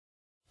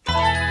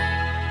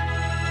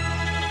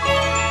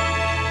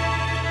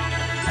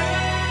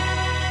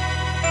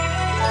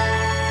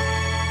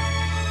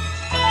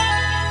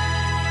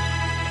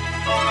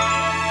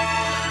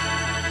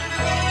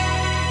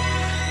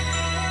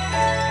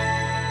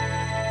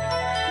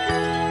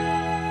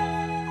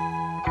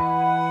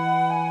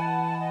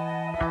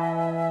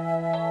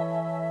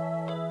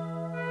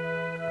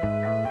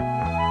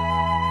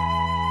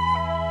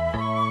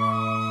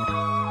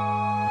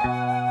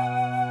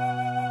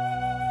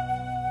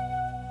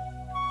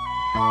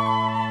A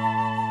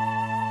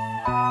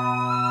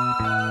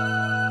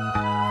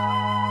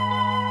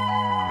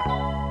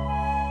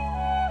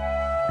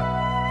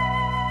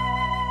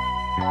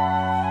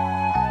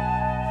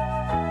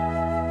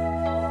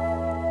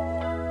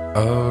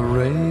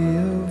ray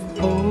of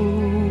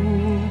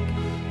hope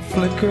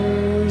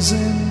flickers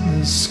in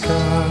the sky.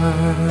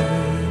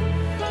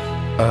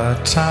 A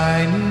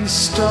tiny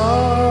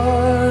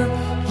star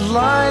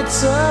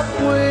lights up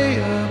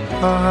way up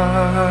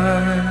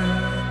high.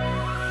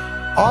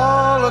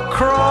 All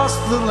across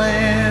the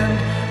land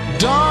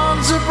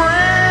dawns a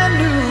brand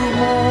new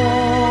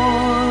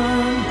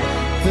morn.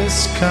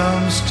 This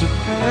comes to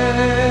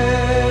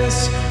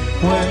pass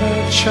when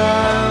a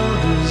child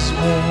is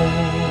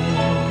born.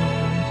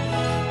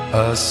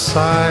 A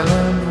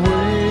silent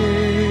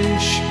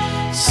wish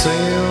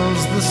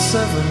sails the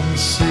seven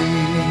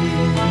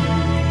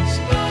seas.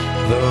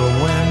 The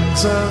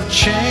winds of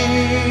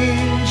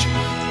change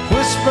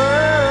whisper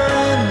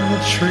in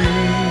the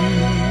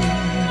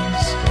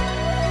trees,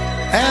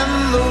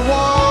 and the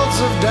walls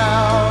of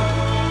doubt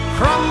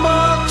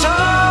crumble,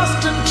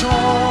 tossed and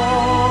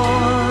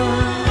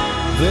torn.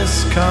 This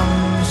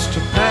comes to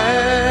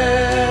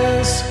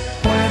pass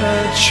when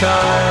a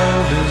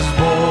child is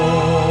born.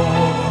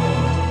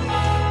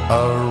 A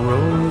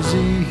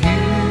rosy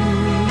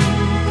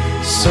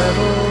hue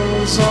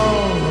settles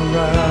all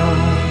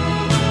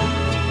around.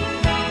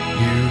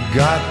 You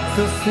got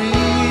the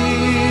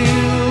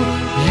feel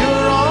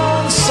you're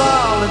on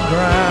solid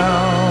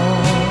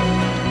ground.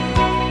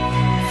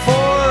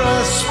 For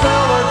a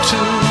spell or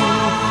two,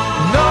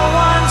 no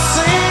one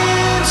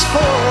seems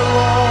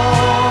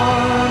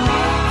forlorn.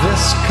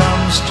 This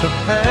comes to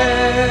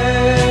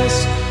pass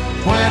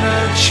when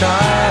a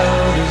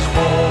child is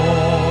born.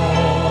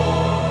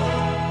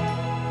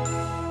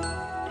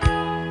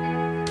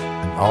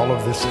 All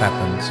of this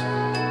happens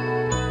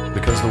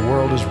because the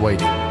world is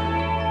waiting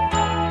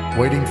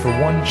for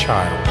one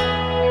child.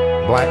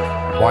 Black,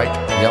 white,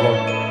 yellow,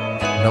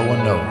 no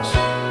one knows.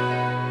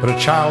 But a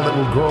child that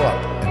will grow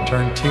up and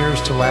turn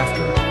tears to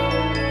laughter,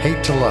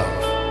 hate to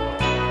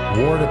love,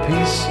 war to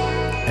peace,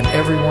 and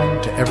everyone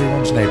to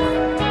everyone's neighbor.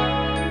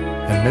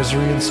 And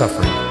misery and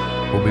suffering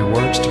will be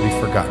words to be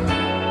forgotten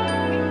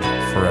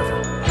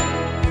forever.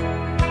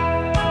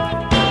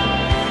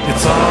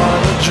 It's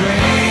all a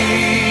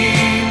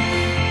dream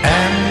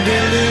and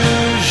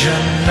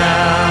illusion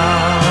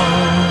now.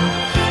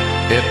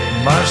 It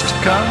must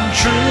come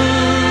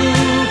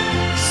true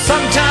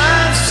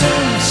sometime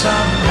soon,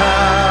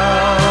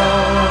 somehow.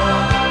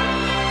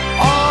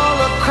 All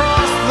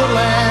across the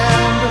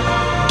land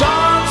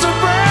dawns a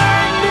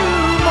brand new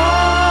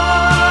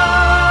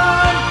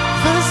morn.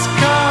 This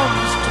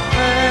comes to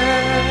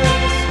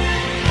pass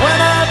when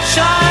a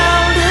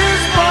child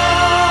is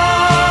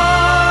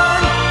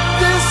born.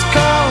 This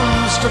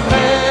comes to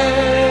pass.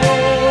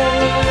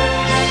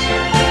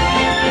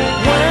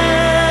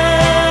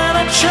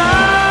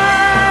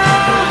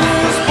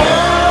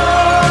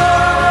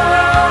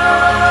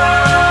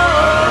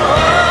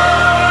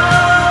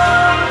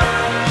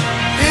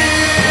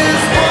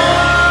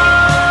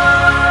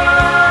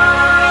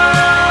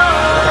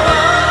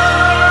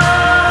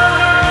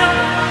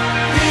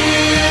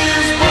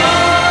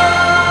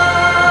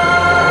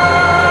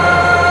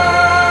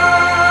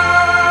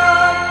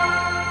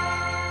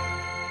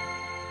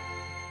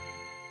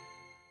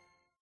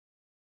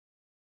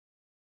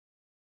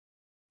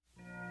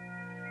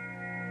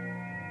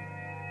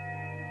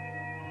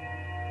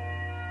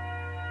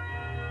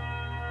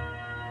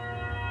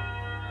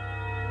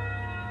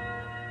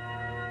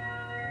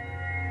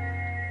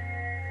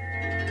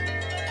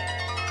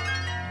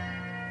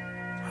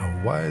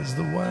 Wise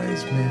the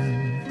wise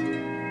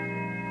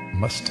men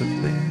must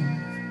have been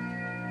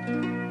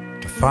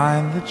to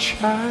find the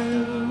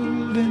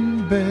child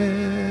in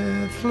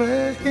Bethlehem.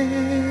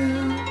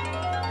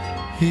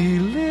 He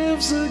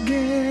lives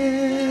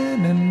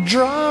again and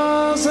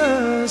draws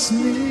us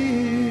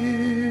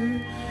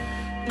near.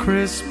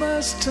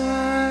 Christmas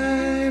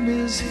time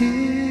is here.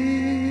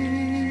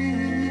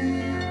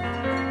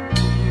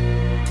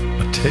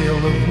 A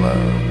tale of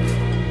love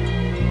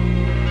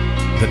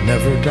that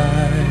never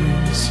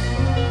dies.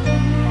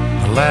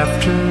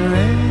 Laughter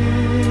in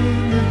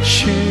the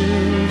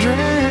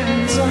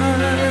children's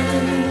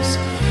eyes.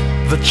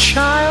 The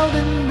child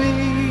in me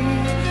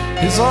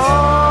is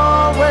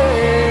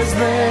always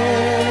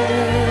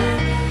there.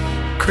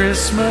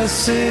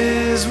 Christmas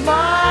is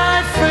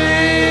my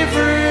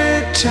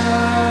favorite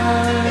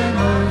time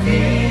of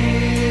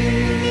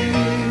year.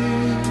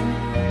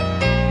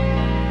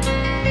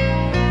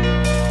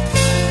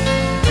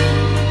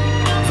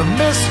 The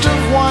mist of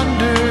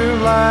wonder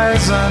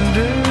lies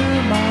under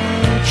my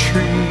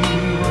tree.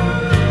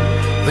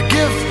 The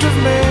gift of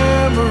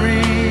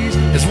memories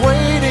is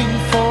waiting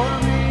for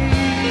me.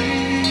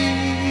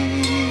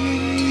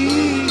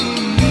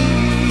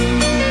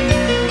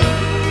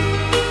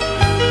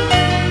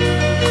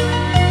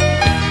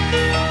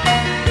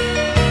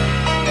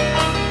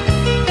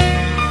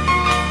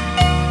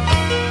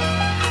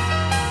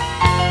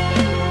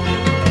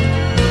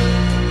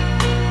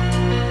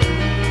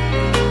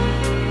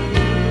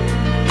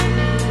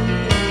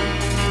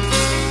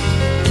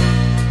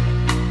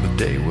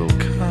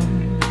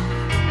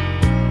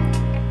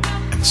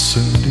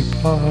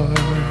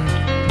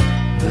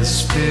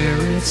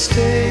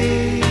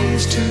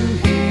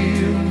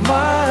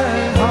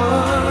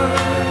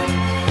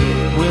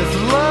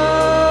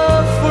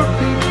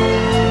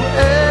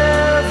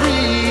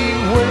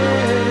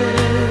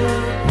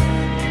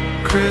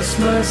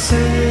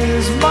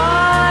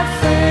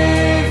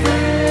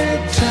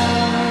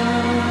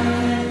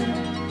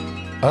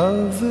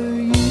 of the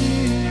year.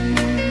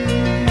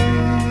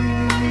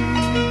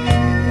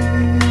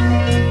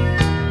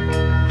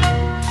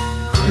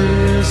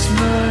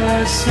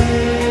 Christmas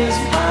is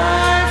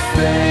my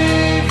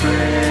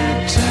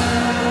favorite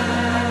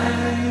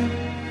time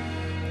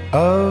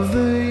of the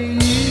year.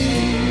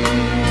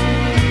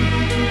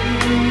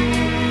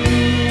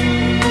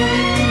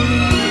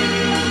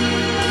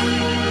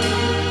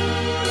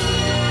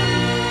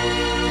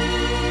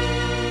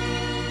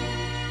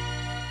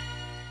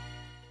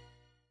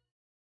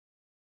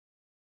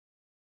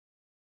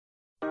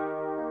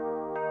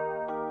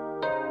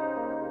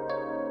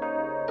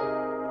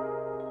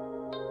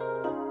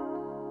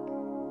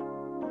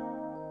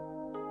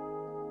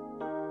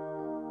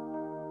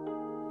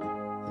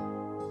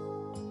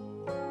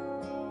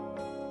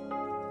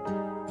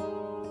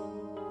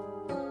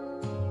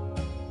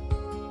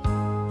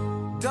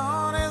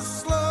 Dawn is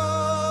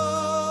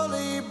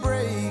slowly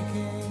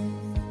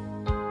breaking.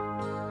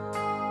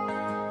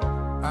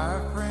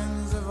 Our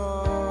friends have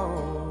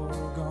all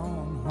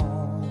gone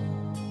home.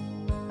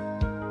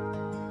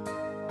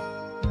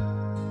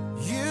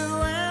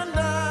 You and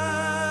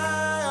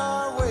I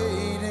are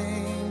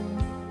waiting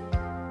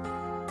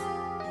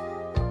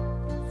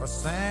for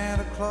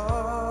Santa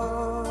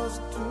Claus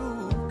to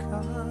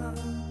come.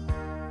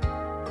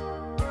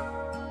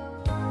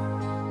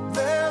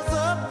 There's a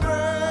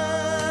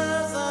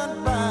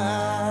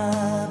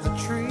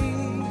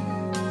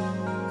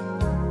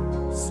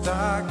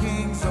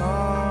stockings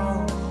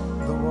on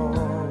the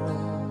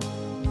wall,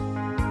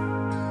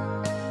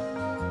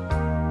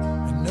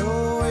 and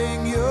knowing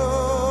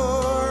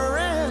you're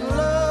in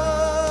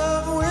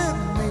love with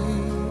me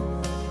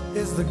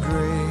is the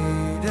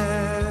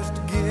greatest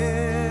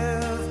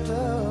gift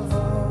of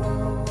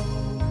all.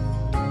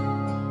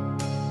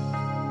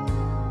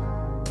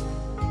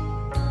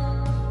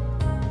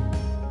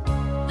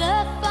 The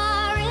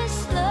fire is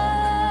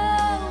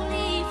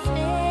slowly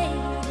fading.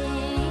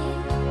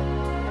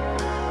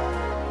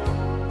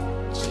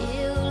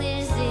 Chill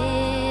is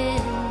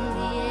in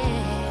the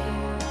air.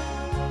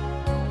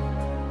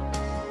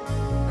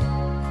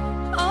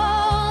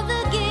 All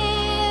the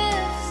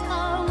gifts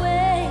are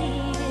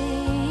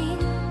waiting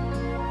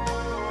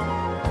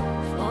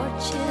for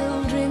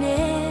children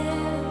everywhere.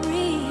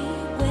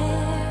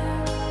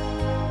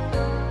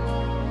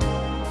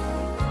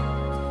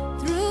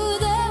 Through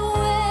the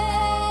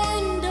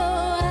window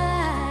I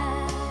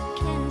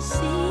can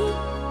see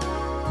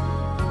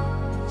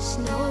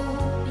snow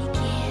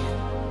begin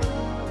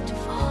to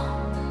fall.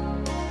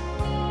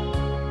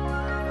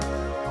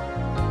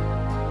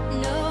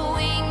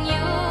 Knowing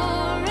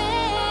you're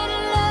in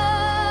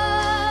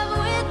love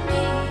with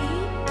me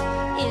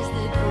is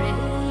the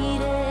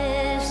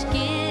greatest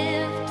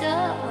gift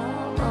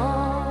of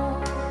all.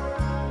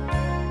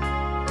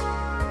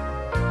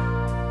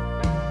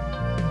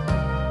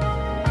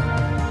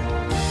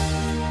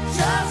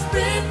 Just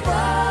before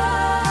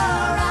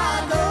I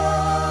go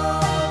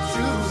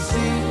to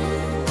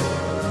sleep,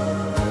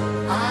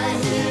 I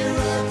hear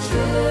a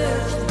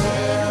church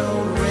bell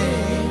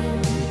ring.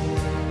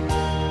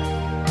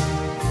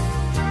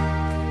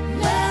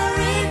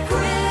 Merry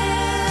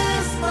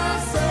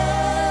Christmas,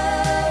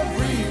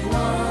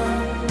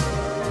 everyone,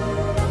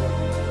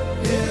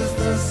 is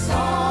the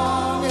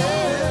song it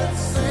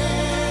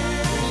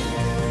sings.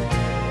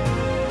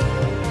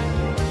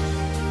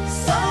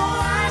 So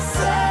I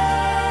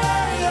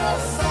say a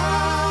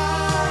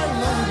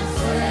silent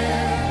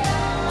prayer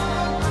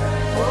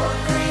for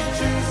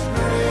creatures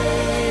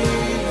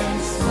great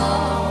and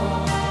small.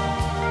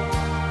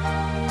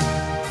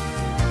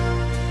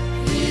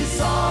 Peace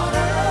on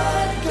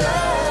earth,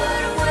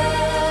 goodwill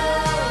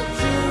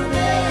to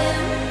men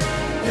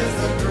is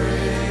the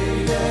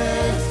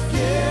greatest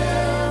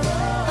gift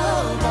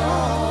of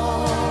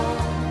all.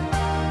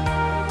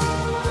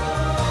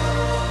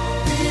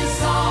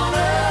 Peace on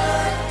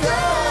earth,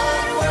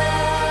 goodwill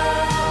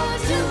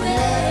to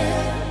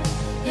men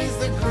is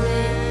the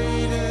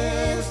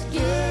greatest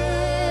gift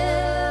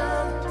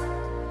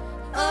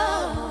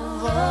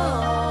of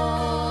all.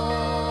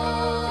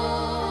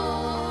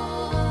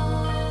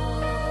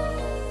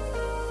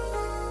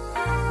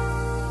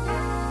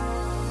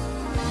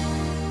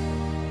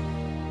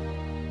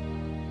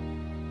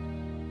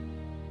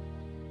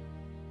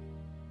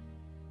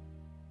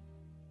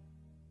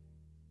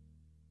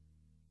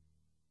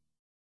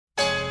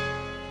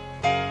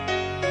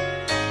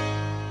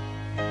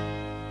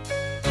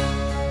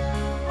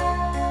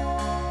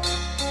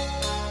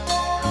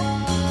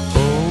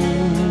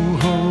 Oh,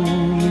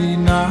 holy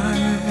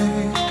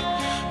night,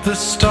 the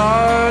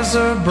stars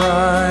are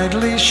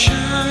brightly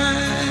shining.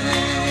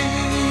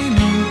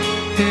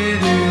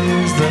 It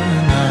is the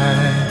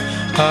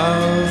night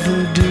of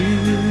the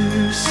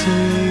dear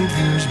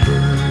Savior's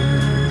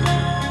birth.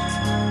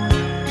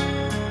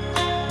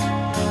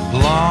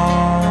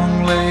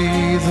 Long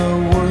lay the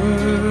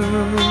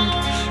world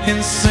in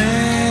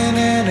sin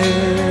and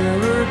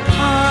error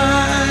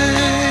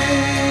pining,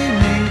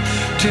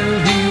 till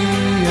he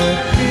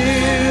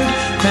appeared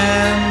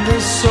and the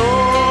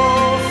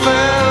soul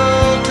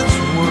felt its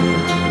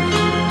worth.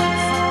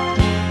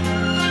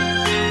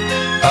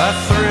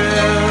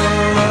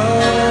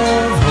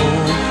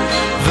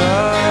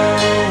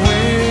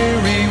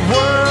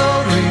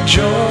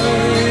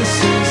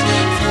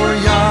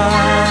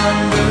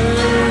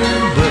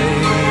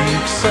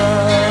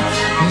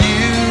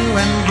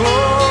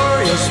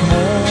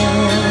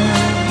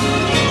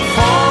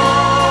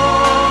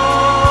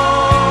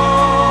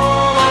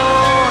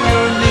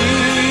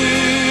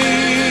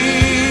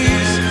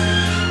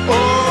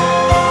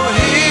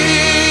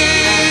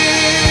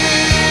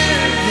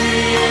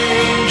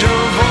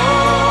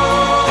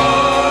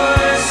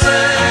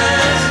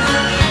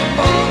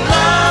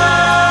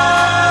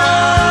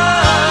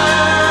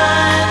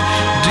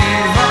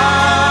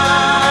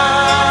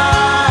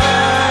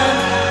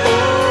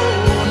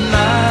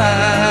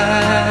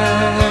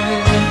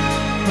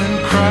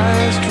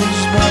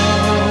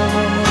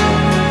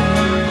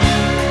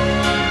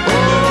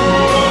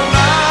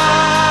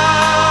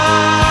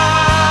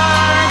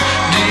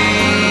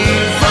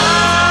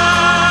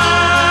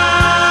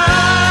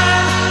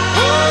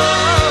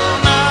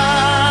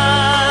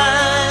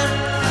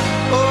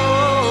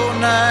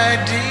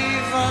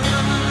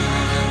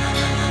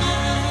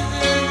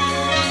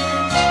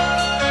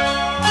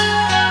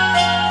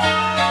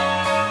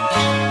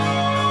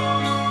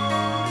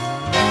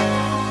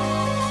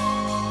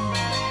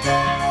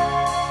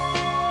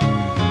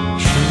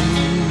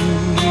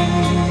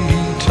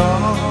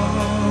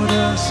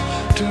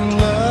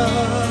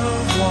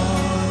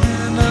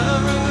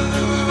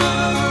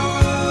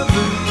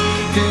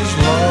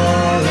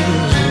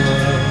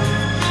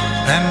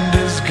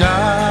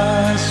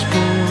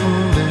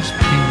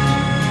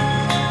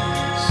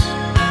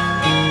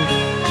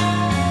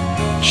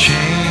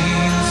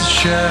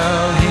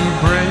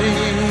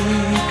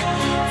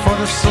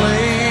 the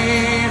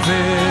slave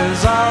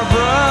is our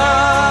brother,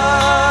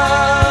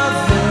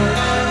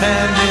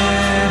 and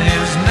in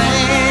his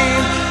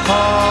name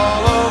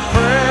all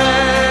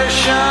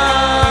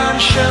oppression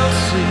shall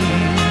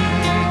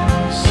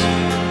cease.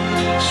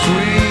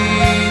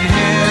 Sweet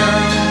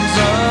hymns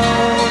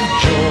of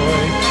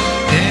joy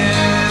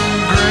in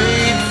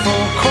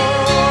grateful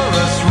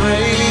chorus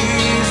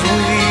raise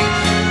we,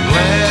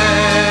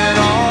 let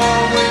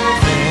all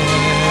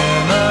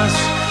within us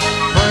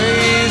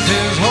praise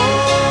his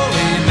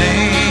holy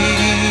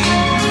name.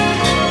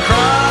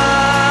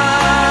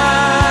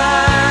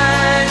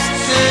 Christ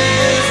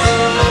is the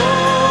Lord.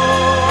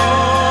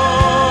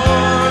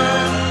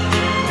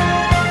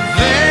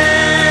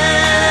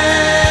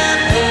 Then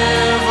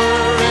ever,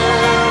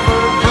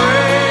 ever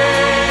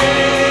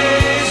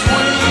praise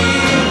we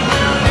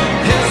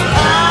his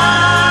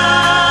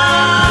power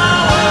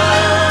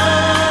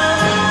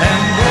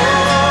and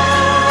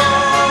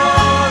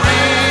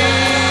glory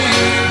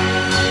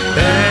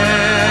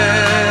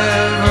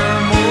evermore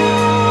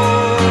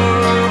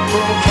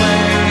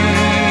proclaim.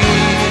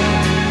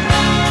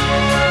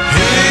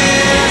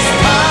 His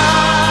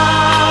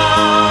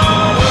power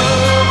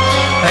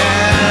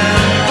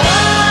and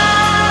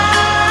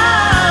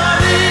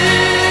glory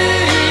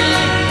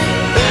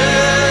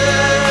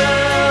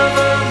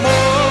evermore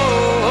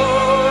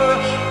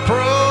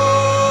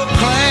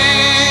proclaim.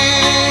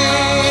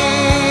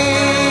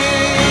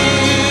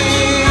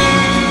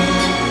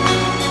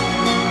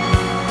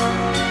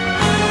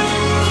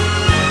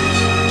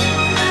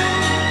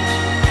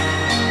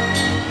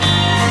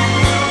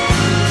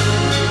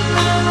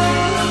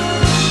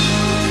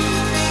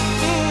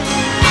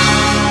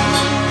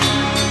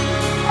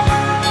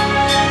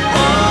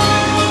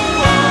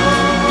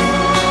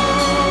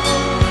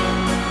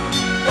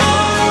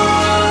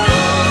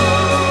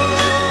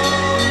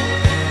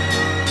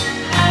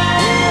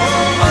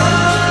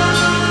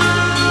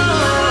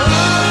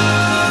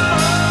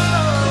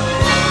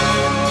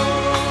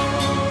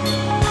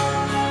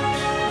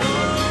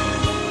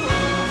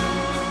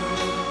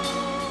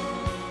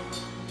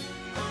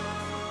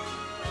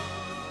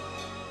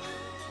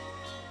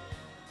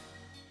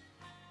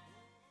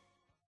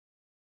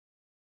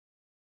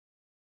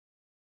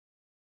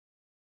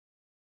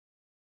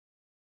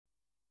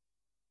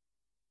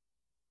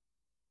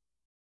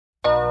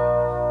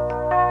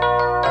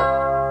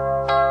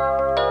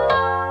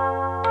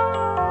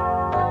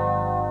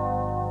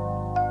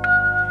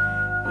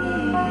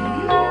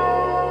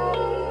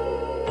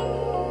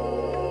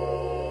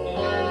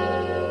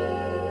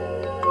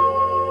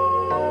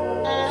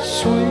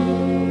 Sweet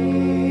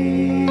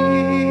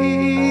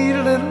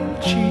little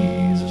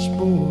Jesus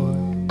boy,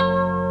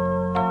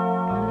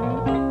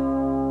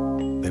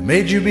 they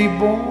made you be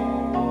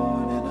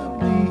born in a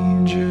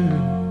manger.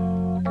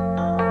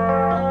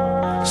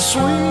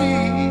 Sweet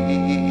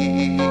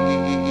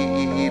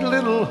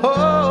little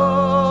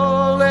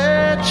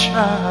holy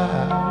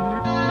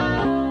child,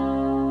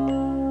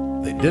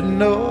 they didn't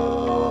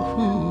know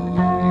who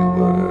you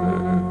were,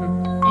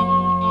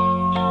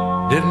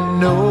 didn't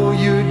know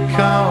you'd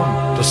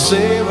come to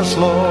save us,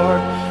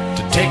 Lord,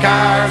 to take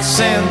our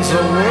sins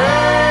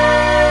away.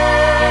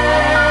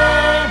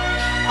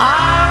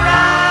 Our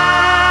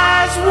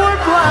eyes were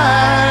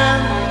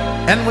blind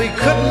and we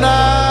could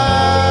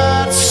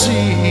not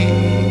see.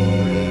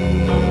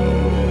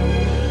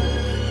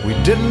 We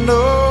didn't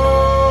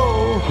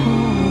know who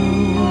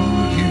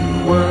you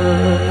were.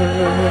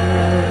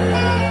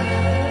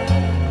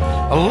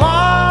 A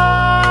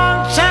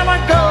long time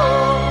ago,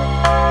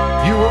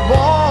 you were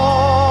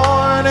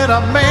born in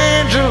a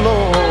manger,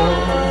 Lord.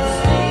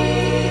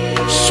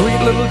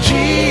 Sweet little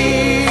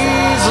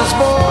Jesus boy.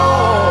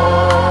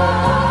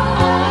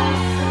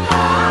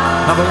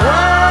 Now the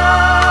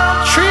world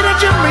treated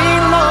you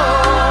mean,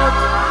 Lord,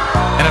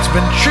 and it's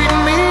been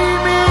treating me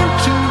mean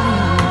too.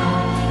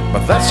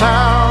 But that's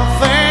how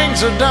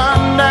things are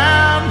done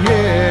down here.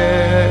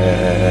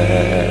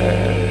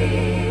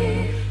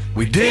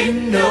 We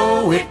didn't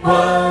know it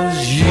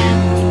was you.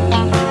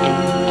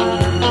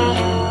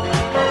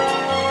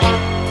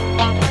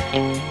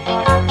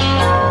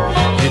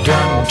 You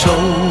done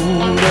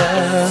told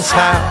us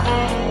how,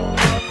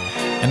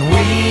 and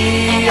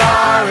we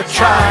are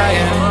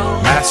a-trying.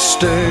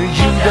 Master,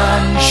 you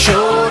done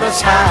showed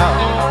us how.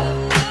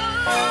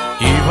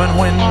 Even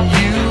when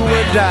you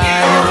were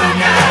dying,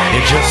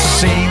 it just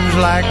seems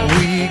like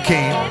we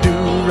can't do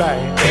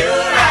right.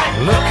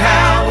 Look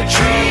how we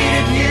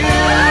treated you.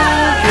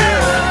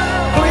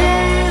 Yeah.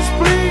 Please,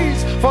 please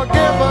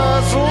forgive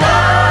us, Lord.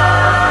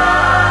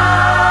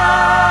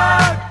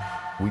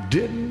 We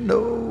didn't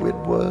know it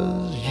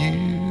was you.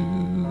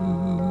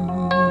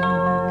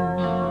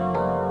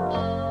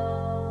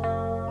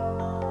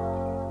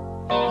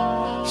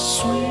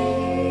 Sweet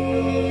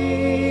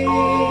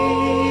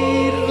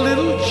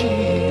little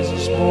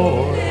Jesus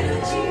boy,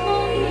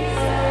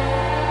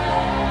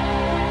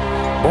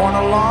 born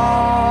a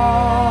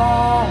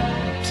long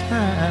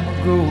time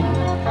ago.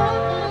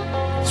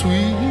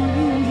 Sweet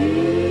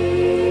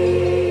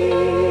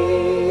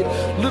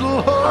little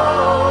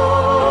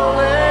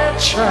holy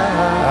child,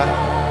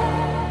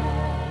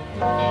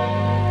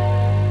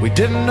 We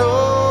didn't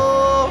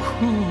know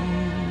who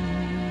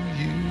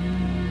you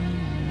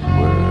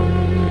were.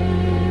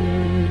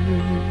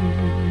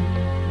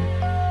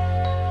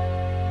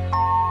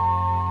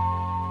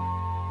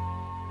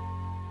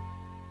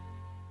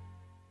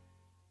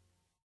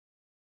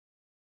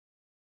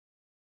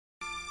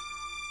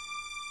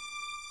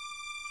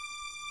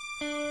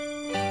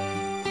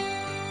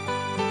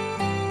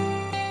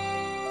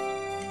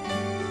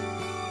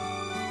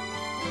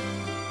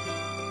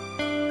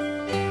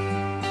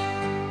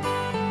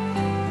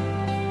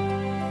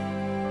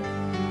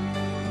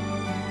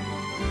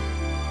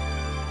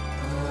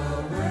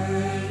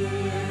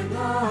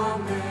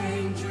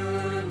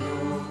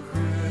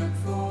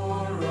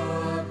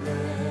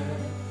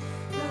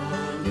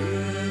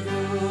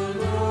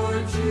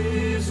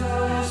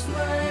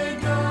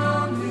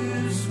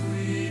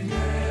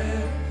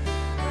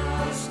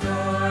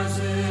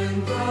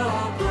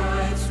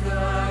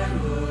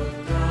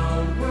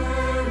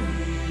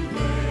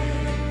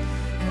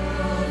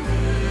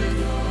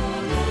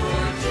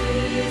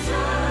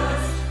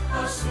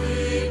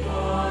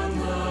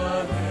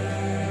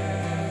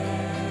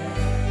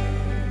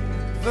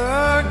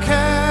 The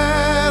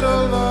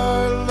cattle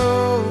are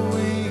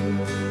lowing,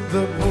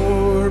 the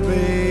poor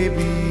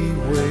baby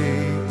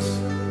waits,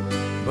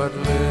 but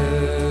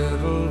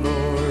little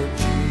Lord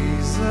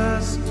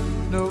Jesus,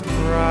 no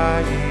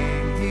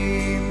crying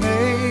he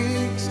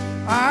makes.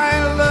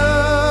 I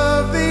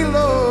love thee,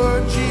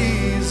 Lord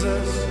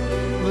Jesus,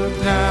 look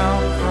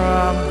down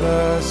from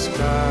the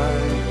sky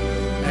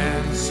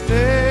and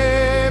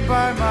stay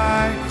by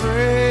my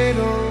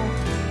cradle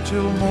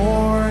till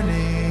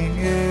morning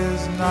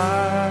is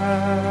nigh.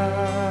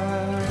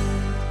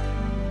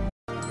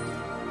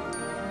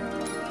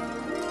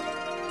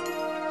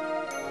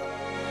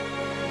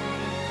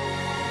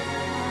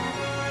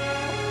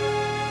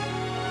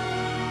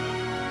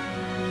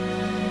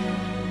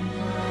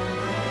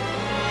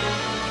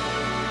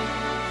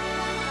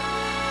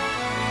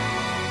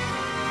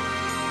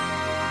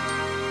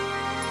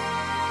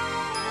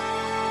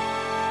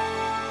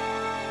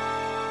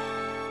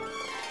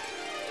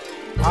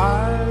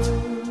 I'll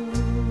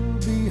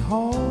be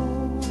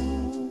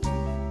home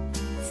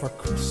for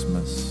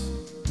Christmas.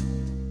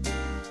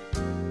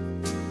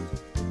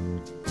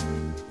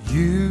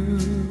 You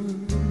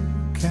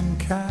can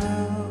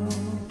count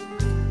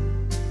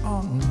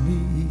on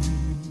me.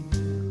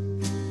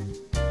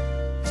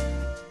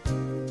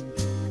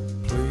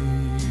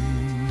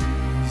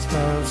 Please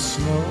have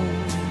snow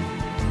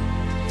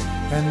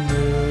and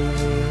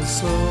mistletoe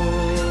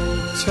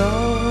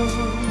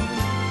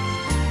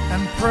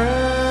and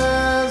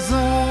presents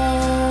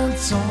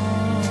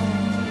on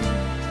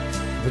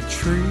the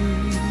tree.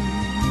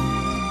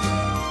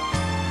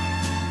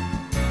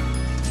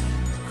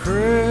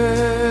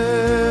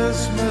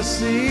 Christmas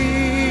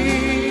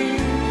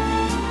Eve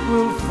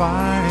will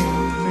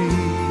find me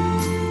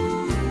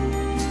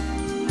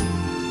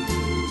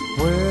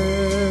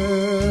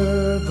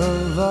where the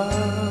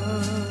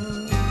love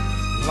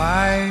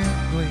light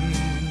gleams.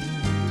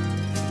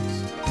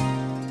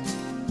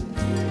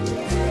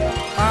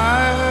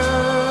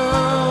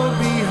 I'll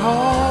be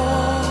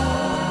home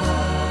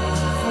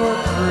for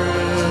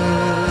Christmas,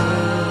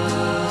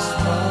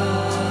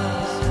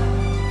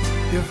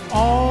 if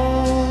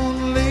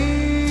only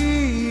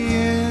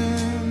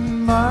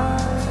in my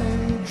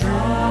dreams.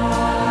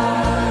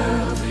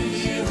 I'll be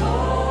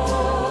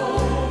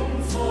home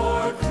for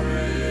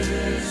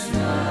Christmas.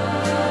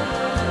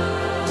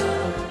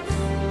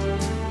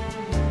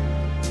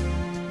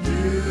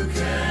 You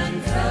can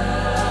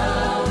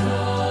count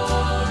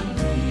on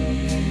me.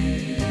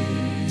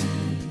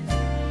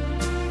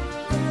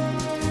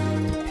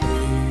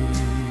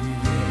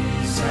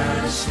 Please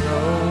have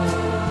snow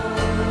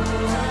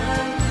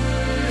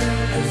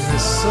and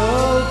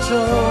mistletoe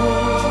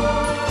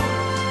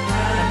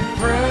and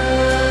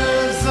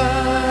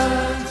presents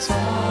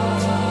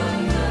on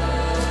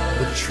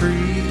the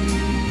tree.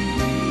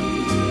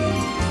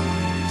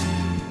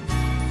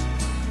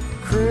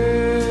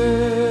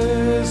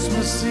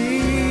 Christmas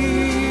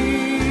Eve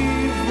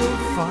will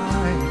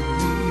find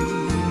me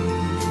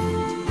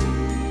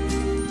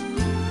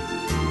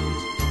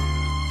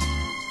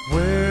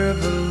where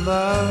the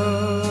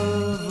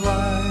love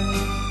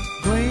light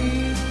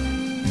gleams,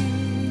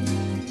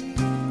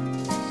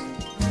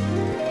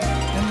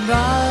 and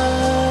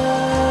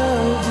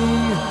I'll be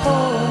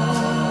home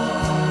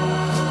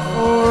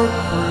for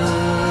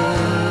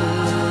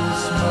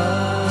Christmas,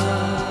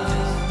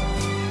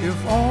 if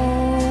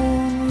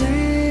only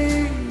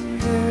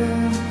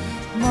in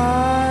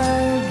my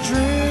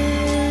dreams.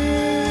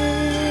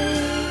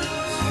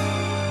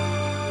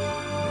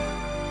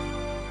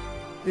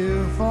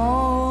 If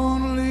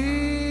only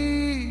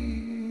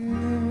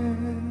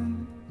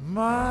in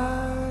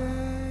my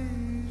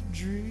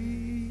dreams.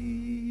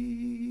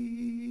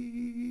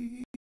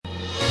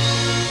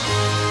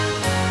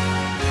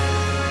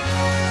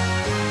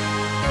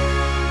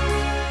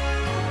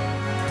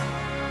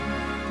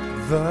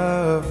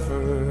 The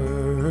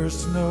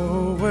first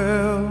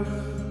Noel,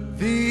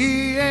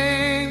 the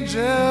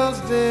angels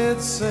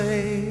did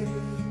say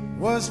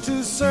was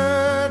to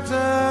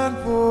certain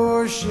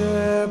poor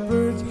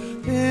shepherds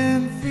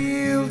in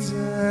fields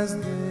as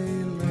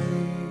they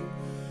lay,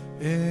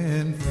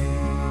 in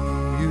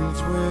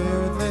fields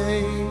where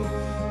they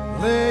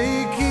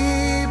lay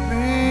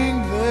keeping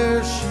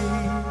their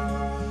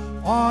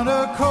sheep on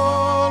a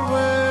cold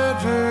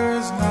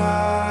winter's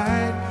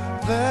night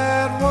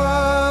that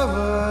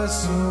was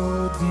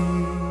so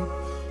deep.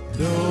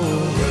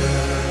 Noel,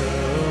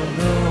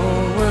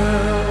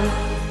 Noel,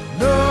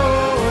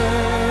 Noel,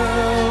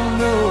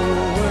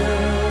 Noel,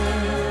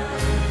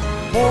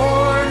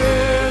 born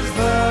is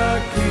the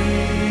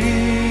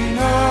King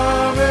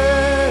of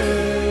Israel.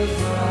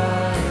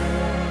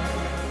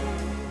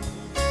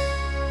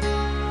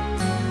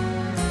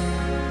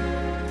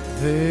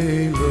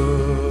 They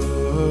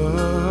looked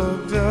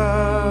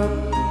up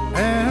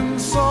and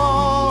saw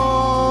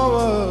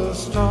a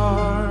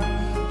star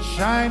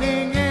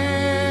shining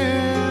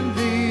in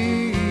the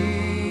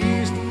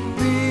east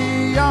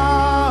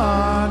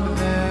beyond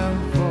them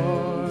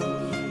far,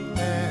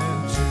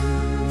 and to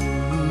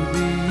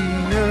the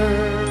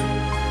earth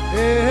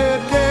it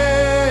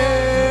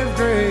gave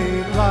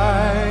great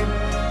light,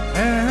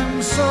 and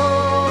so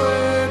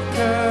it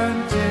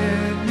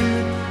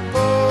continued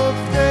both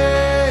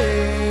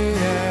day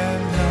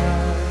and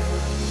night.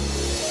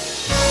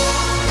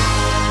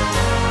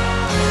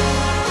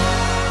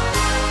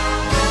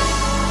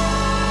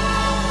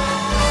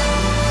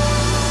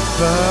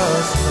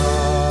 The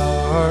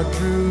star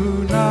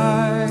drew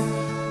nigh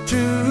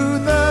to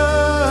the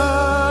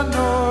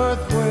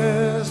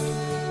northwest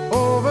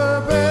over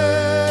Bethlehem.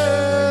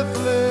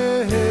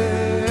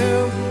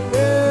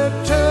 It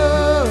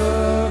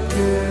took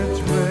its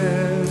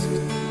rest,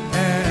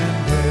 and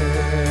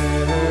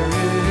there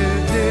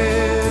it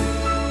did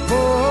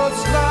both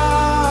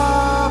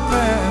stop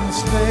and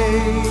stay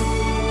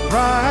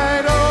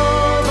right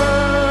over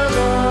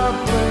the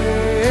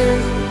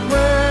place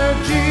where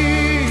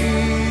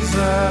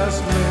Jesus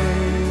lay.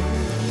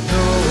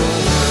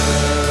 Noel,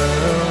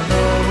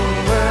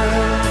 Noel,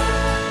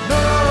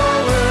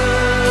 Noel,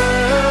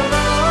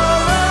 Noel,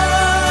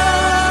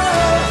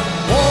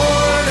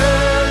 born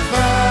is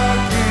the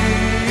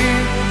King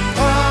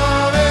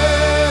of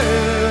Israel.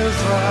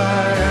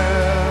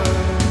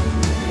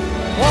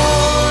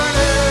 Born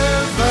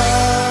is the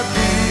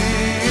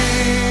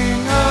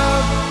King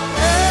of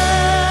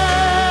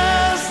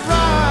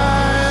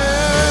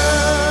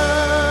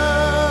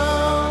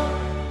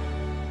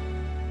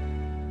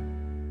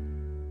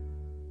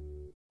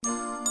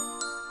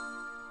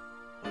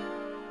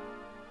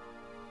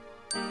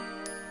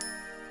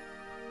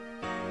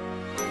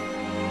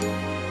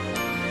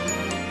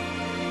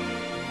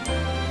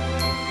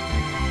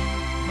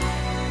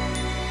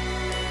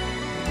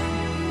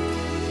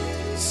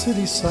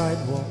City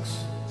sidewalks,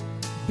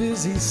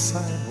 busy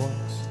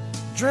sidewalks,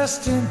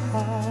 dressed in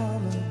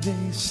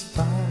holiday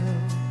style.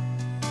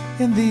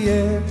 In the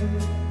air,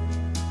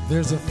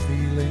 there's a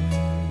feeling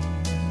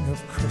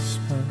of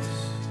Christmas.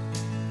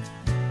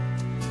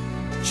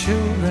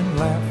 Children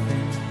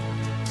laughing,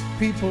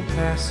 people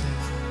passing,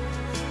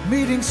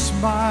 meeting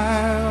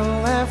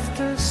smile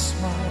after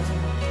smile,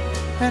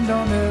 and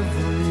on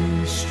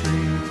every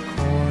street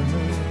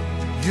corner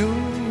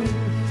you'll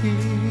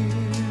hear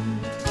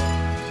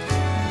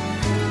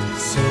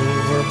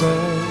silver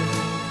bells,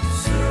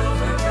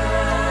 silver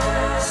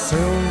bells,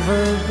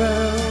 silver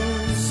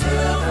bells,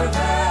 silver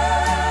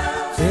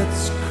bells.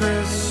 It's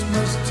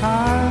Christmas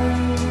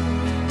time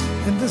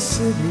in the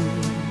city.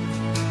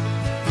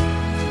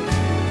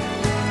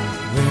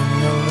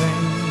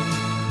 Ring-a-ling,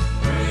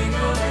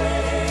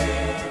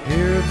 ring-a-ling,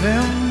 hear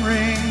them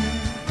ring,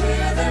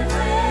 hear them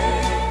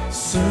ring.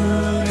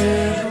 Soon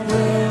it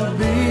will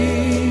be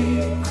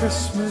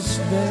Christmas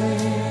Day.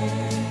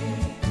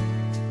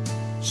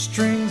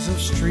 Strings of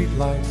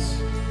streetlights,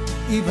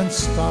 even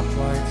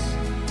stoplights,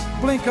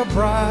 blink a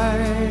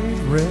bright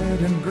red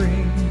and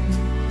green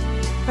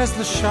as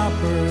the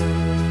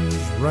shoppers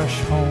rush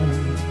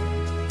home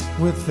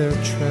with their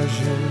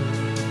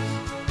treasures.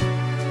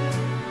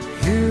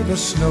 Hear the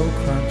snow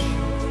crunch,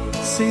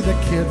 see the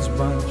kids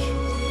bunch.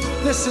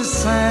 This is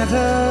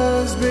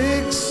Santa's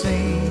big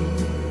scene,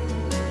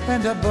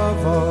 and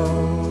above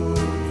all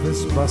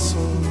this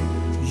bustle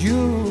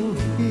you'll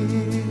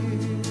hear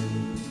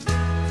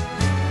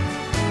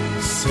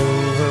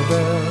silver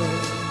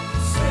bells,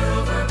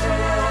 silver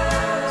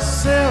bells,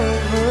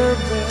 silver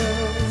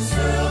bells,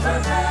 silver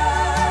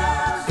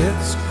bells.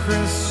 It's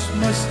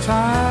Christmas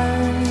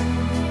time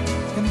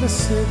in the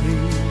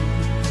city.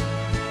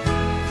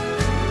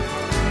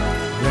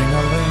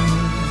 Ring-a-ling,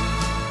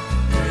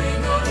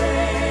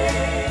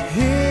 ring-a-ling,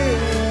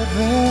 hear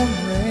them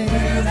ring.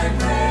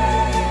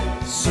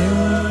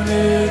 Soon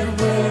it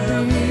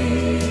will be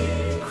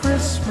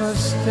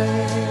Christmas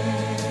Day.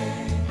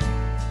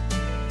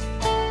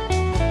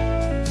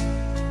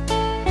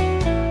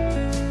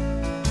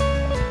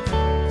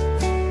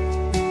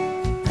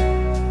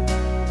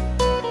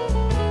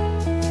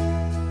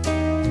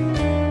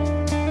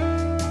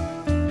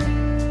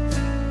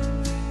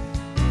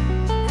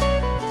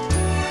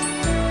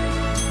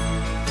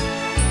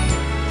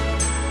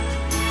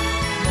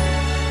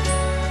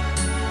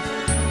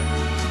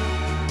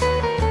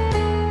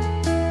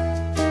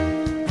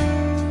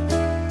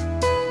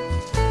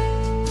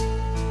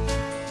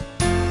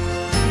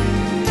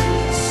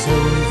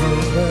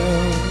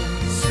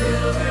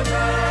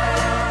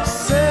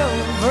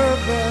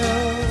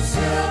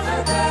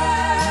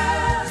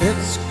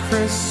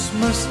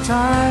 Christmas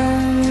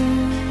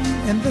time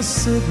in the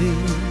city.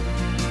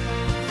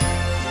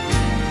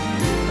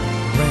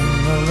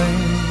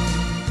 Ring-a-ling,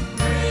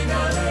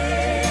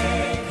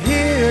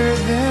 hear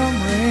them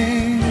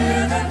ring.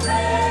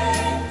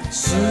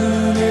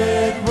 Soon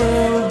it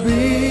will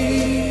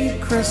be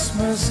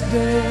Christmas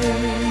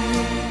Day.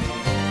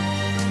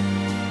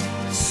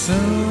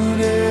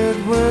 Soon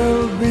it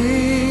will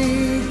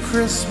be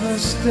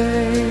Christmas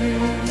Day.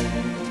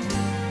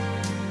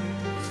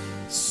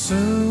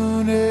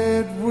 Soon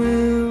it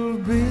will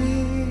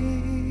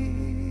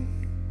be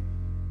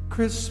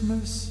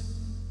Christmas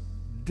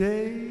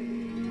Day.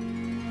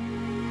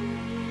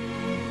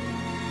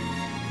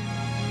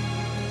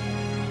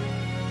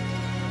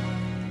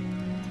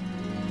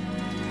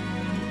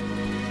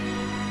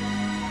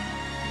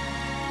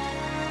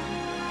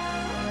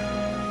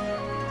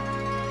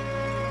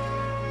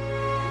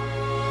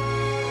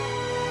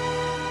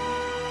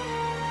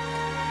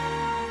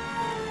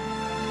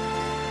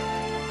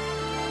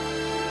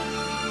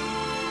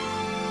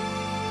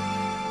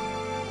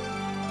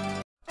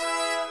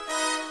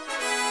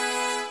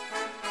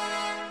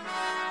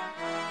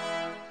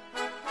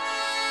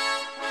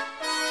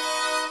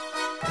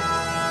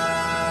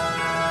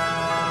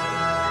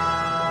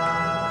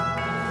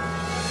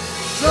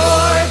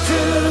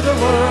 The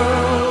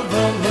world,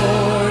 the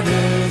Lord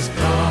is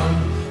come.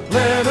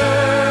 Let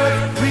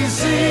earth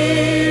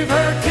receive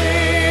her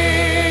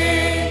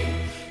King.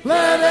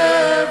 Let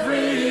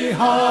every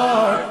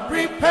heart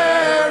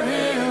prepare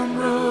him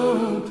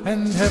room.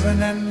 And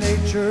heaven and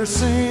nature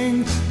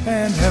sing,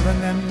 and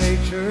heaven and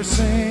nature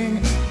sing,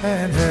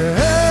 and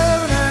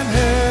heaven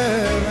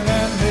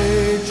and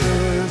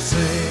nature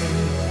sing.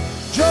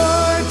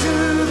 Joy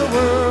to the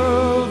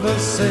world, the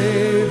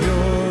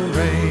Savior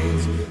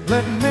reigns.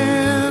 Let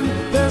men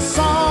their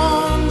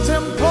songs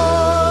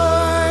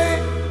employ,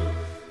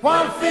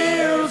 while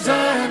fields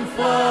and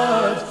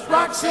floods,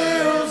 rocks,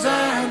 hills,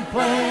 and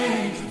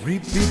plains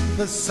repeat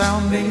the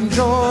sounding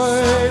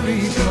joy,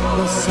 repeat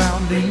the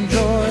sounding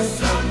joy,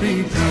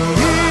 repeat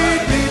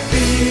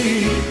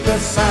the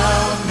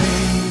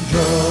sounding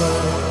joy.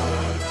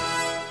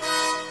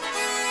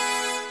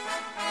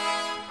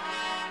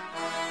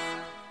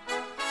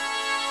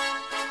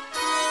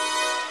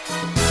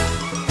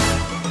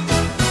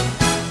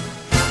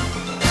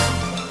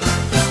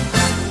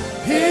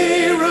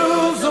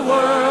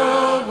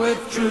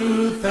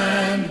 Truth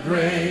and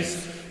grace,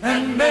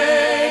 and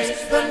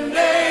makes the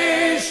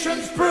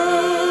nations prove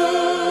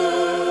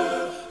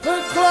the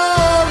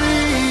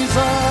glories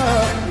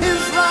of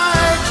his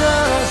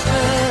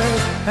righteousness,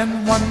 and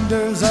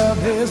wonders of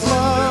his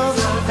love,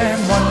 and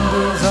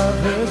wonders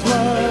of his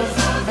love,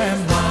 and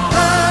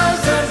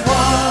wonders of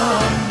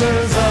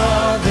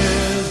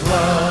his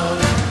love,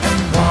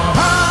 and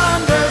wonders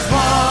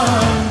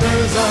of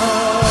his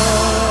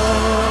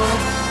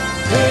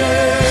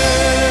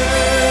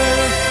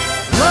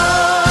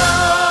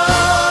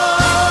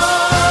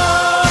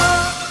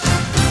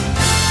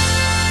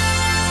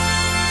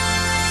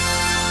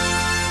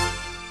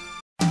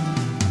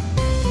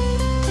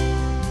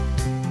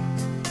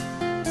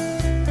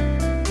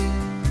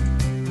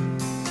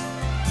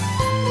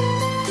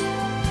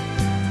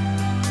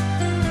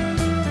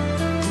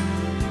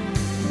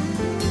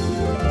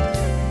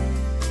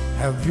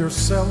Have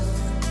yourself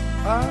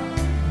a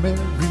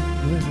merry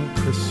little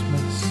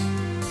Christmas.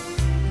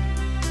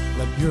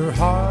 Let your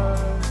heart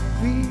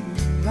be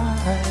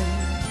light.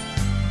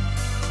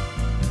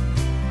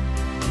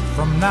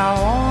 From now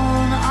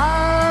on,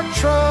 our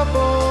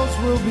troubles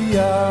will be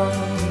out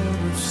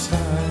of sight.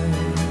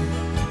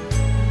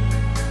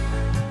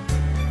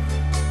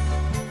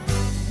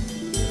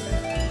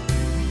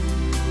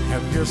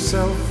 Have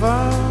yourself a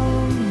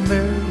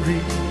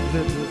merry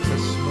little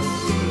Christmas.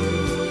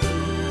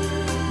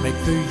 Make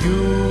the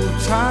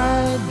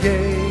Yuletide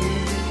gay.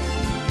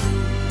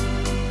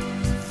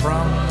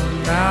 From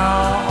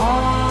now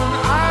on,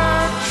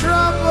 our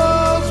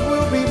troubles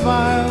will be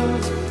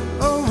miles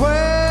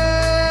away.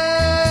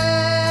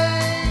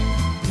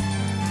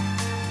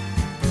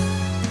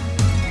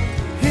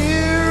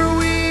 Here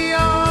we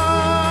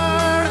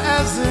are,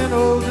 as in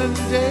olden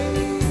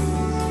days,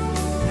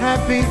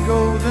 happy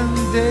golden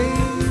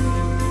days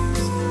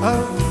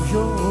of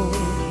yore.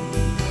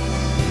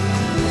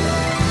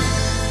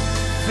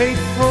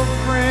 Faithful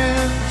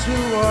friends who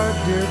are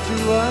dear to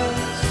us,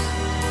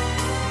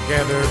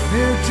 gather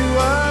near to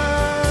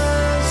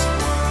us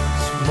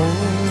once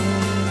more.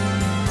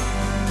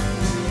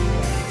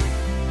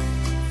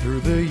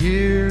 Through the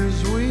years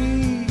we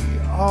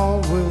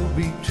all will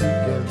be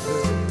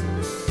together,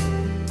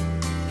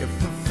 if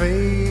the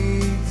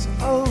fates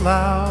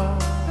allow.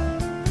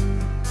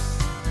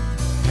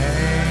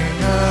 Hang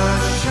a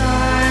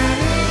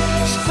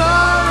shining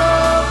star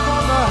up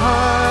on the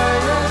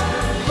highest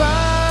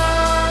bough,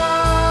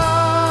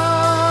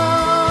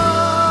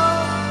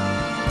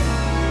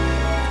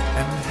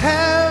 and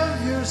have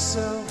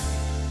yourself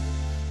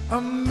a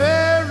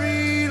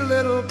merry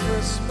little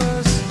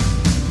Christmas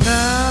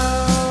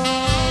now.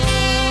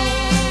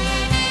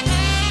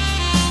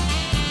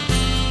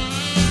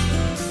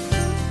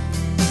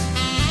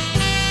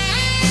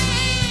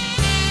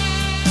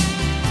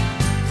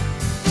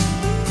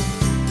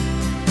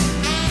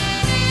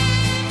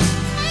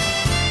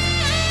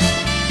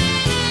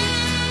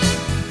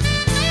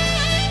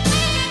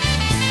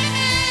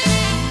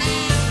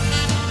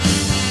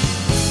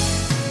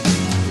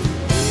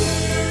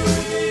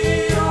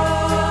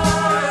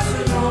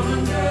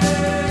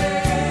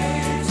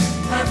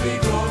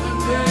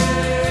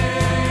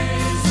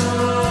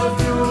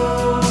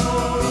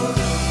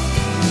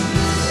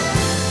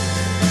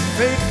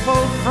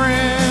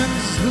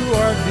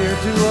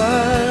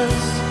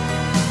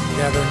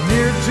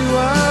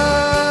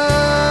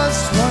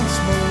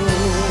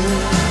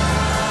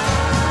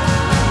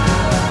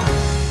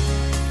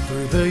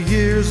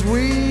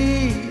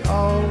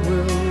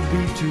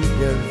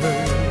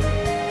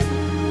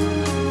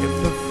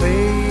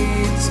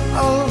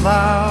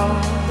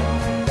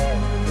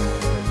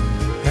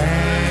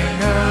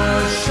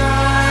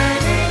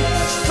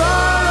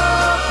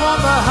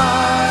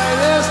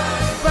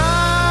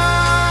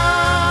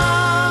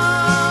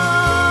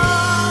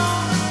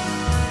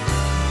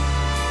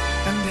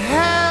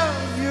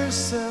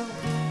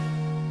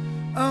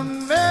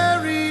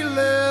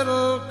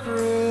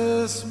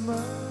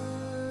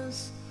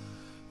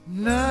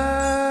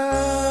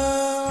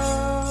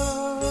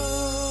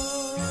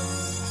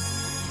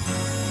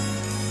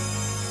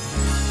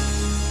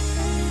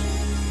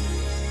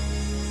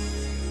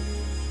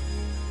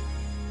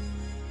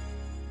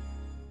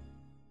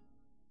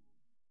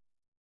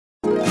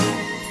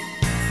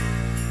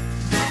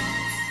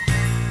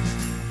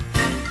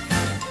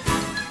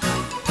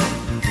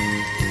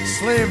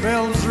 sleigh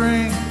bells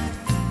ring.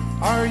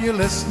 Are you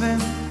listening?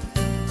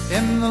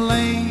 In the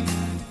lane,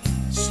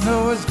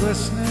 snow is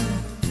glistening.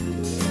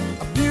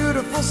 A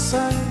beautiful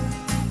sight.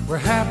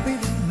 We're happy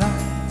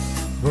tonight.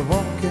 We're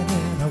walking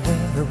in a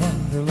winter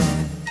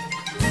wonderland.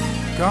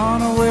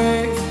 Gone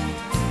away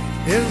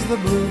is the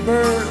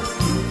bluebird.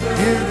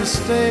 Here to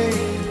stay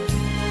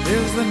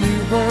is the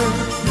new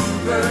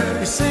bird.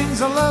 He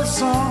sings a love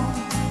song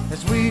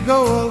as we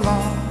go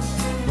along.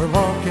 We're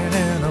walking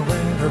in a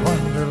winter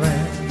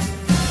wonderland.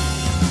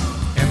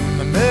 In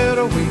the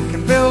middle we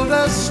can build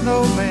a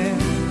snowman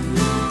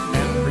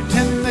and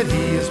pretend that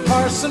he is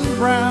Parson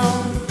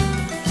Brown.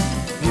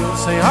 You'll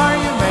say, are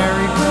you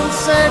married? We'll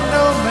say,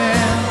 no,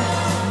 man.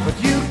 But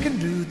you can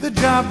do the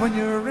job when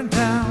you're in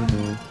town.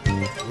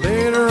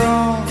 Later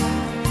on,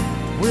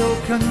 we'll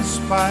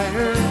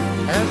conspire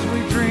as we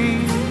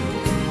dream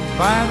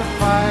by the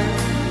fire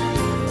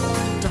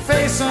to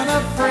face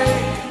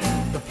unafraid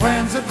the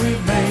plans that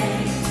we've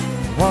made,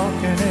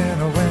 walking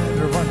in a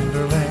winter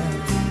wonderland.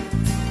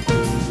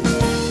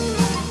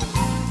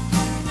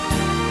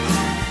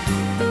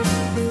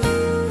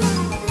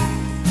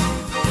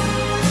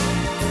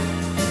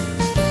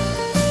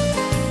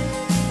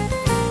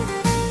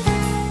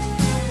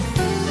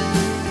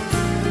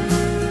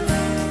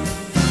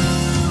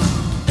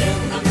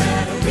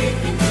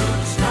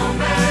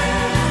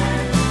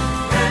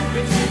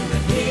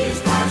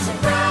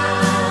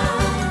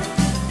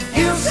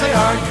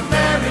 Are you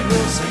married?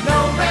 We'll say no,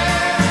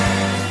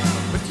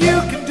 man. But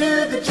you can do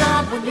the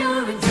job when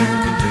you're in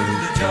town. You can do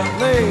the job.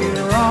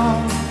 Later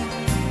on,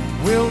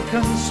 we'll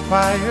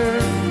conspire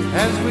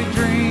as we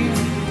dream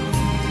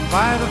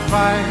by the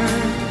fire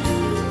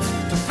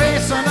to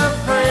face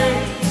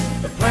unafraid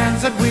the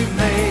plans that we've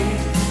made.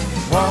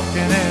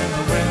 Walking in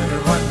a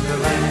winter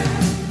wonderland.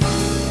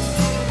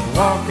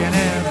 Walking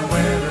in a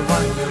winter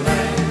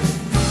wonderland.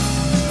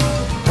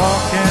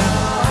 Walking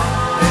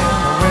in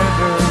a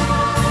winter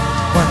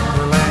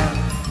wonderland.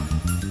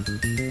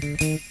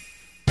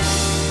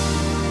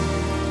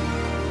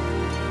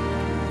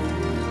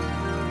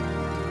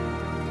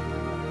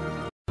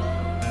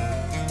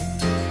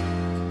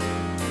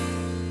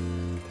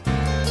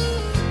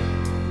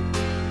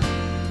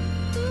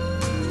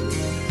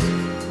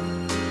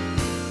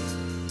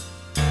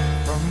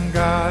 From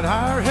God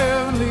our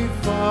Heavenly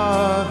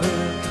Father,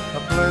 a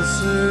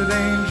blessed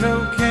angel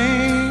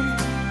came,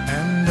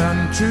 and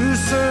unto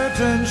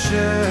certain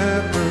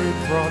shepherds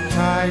brought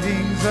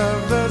tidings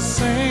of the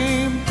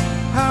same,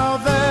 how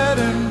that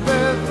in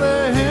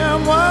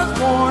Bethlehem was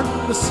born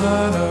the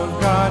Son of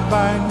God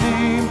by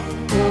name.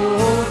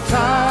 Oh,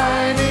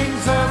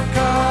 tidings of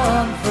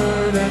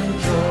comfort and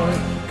joy,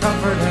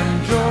 comfort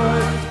and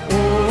joy.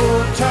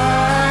 Oh,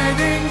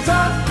 tidings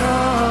of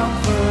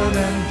comfort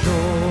and joy.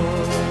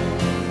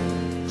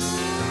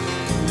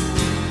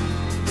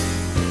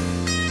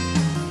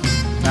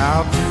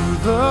 Now to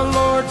the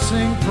Lord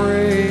sing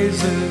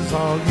praises,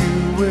 all you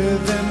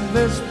within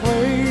this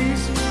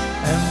place,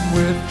 and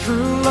with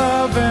true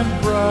love and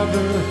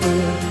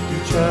brotherhood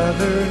each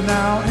other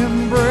now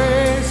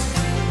embrace.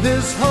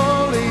 This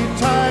holy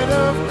tide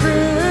of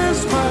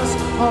Christmas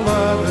all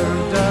other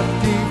doth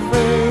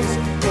deface.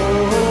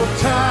 Oh,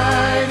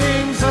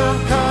 tidings of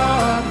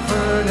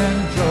comfort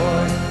and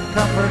joy,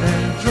 comfort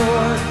and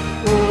joy.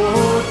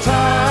 Oh,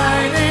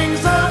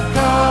 tidings of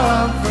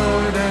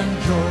comfort and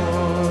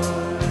joy,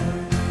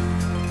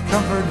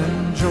 comfort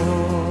and joy,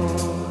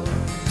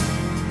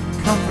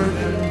 comfort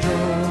and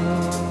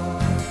joy,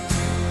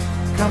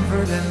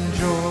 comfort and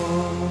joy.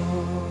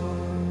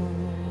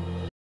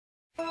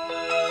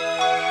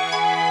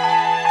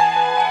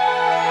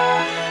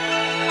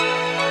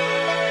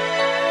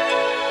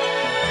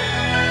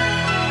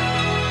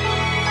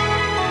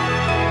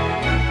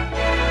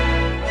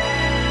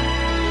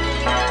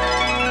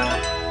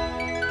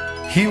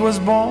 He was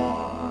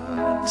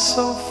born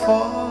so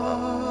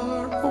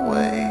far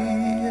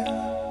away,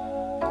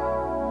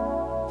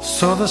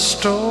 so the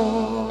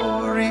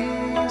story's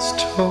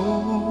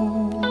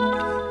told.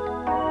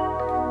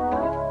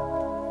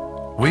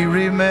 We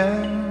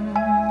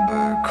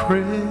remember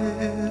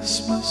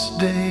Christmas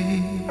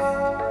Day,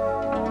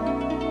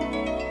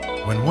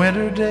 when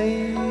winter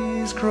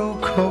days grow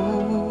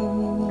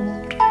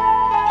cold.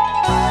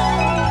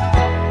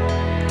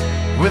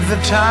 With the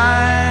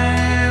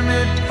time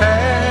it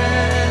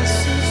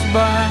passes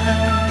by,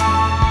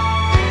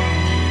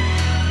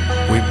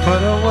 we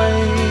put away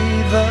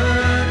the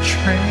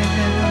trend.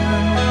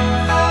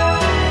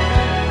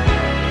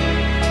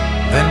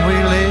 Then we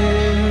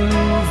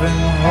live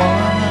and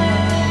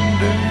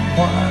wonder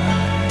why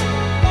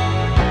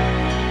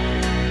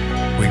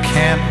we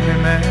can't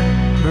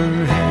remember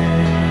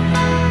him.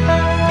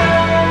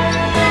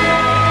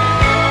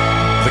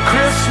 The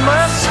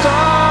Christmas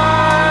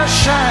star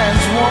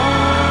shines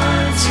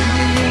once a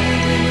year,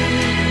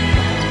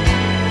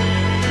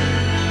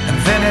 and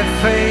then it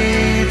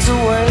fades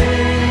away.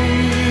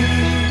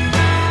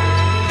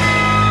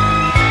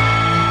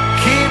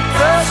 Keep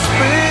the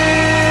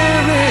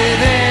spirit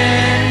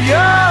in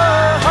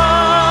your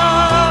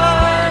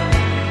heart.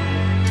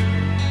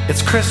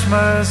 It's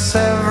Christmas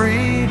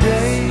every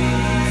day.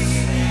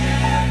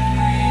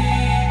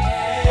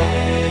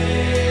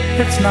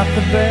 It's not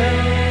the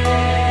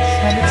bells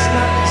and it's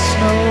not the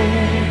snow,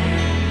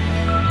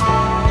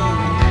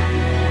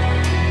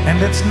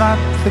 and it's not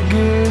the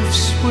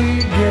gifts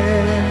we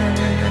get,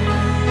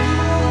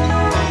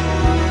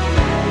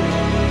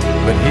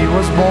 but he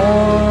was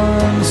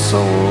born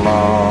so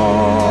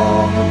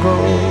long ago.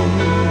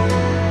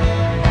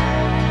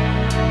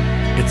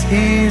 It's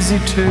easy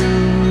to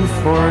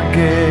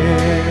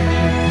forget.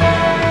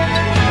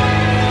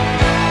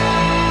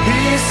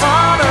 Peace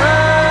on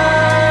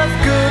earth,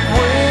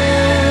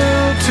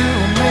 goodwill to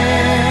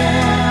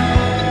men,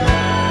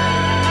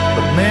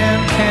 but men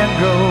can't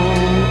go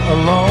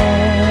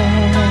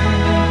alone.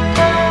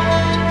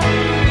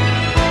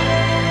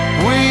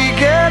 We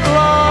get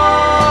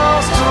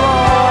lost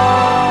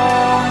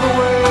along the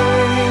way,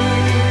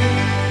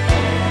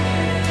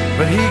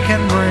 but he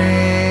can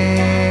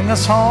bring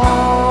us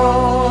home.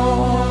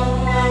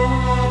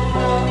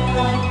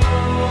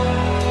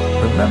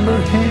 Remember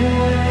him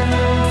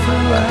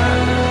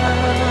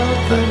throughout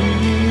the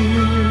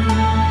year,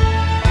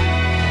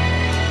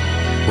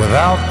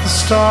 without the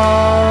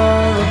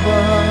star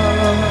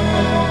above.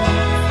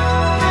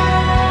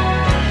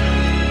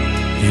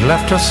 He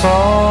left us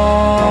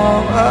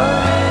all a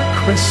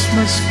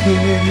Christmas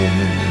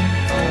gift.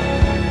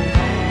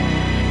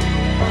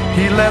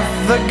 He left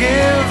the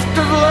gift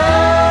of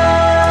love.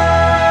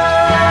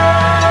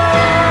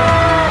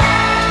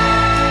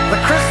 The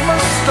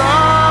Christmas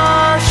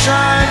star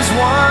shines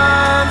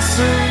once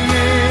a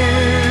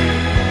year,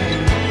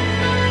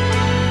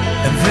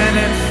 and then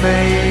it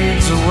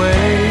fades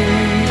away.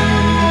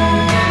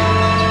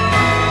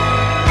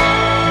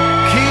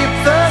 Keep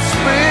the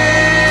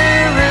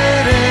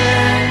spirit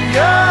in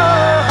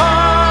your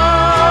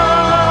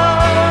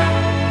heart,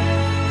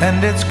 and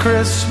it's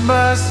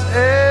Christmas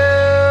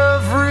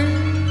every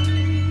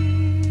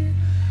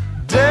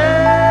day.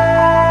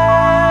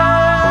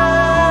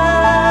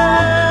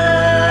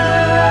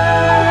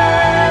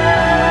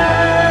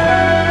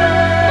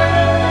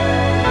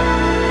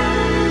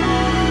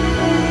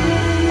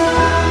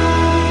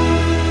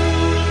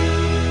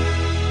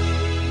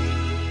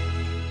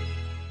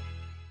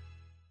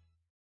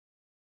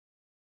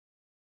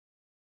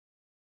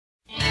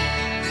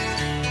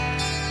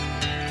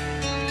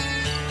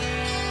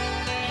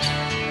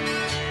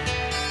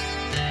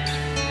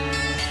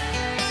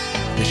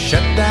 They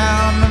shut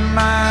down the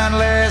mine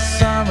last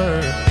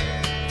summer.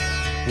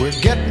 We're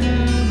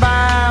getting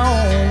by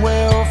on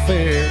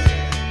welfare.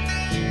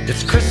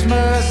 It's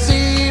Christmas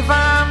Eve,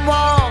 I'm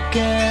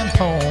walking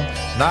home,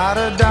 not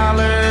a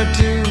dollar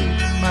to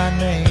my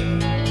name.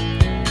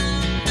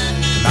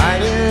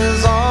 Tonight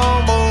is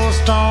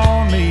almost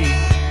on me,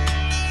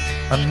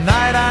 a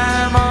night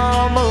I'm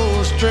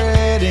almost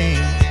dreading.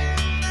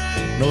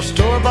 No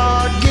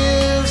store-bought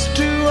gifts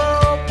to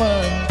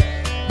open,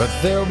 but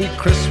there'll be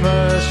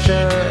Christmas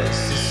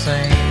just the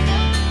same.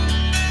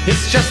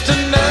 It's just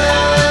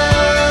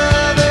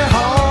another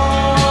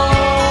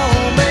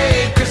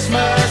homemade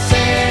Christmas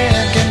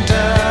in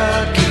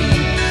Kentucky.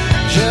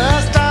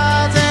 Just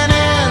odds and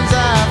ends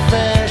I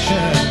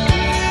fashion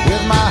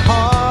with my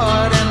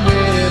heart and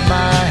with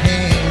my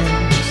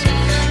hands.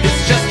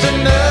 It's just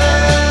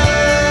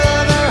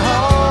another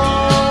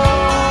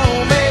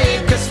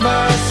homemade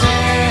Christmas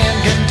in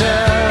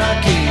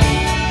Kentucky.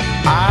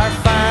 Our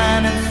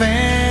fine and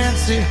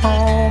fancy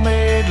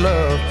homemade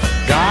love,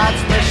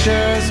 God's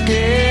precious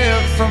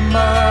gift from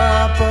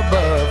up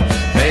above.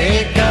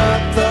 Make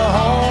up the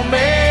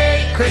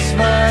homemade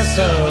Christmas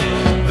of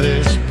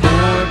this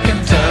poor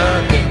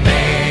Kentucky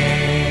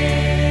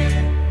man.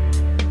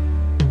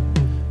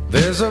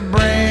 There's a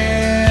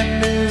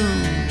brand new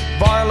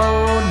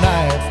Barlow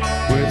knife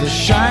with a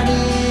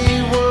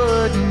shiny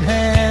wooden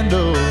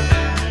handle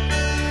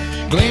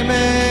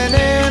gleaming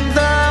in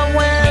the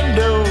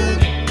window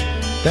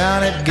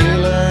down at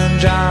Gillen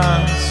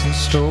Johnson's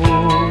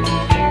store.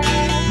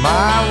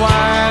 My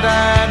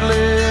wide-eyed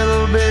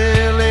little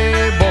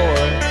Billy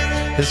boy,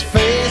 his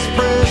face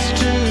pressed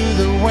to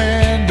the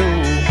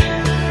window,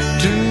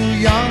 too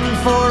young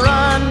for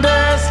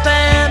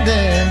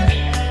understanding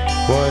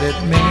what it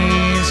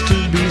means to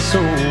be so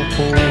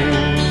poor.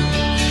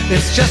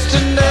 It's just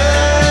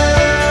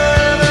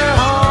another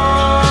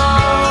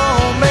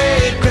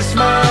homemade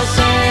Christmas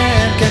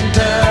in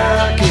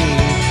Kentucky.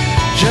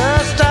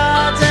 Just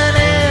odds and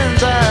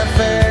ends I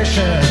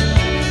fashion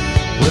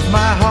with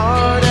my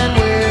heart and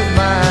with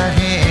my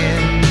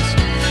hands.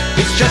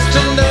 It's just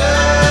another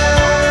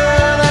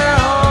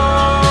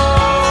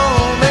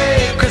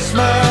homemade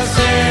Christmas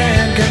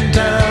in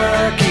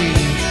Kentucky.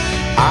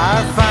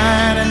 Our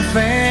fine and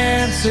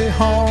fancy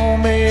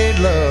homemade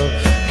love,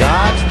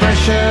 God's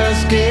precious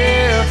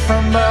gift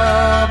from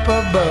up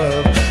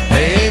above.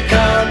 Make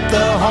up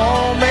the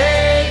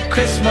homemade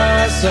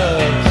Christmas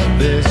of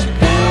this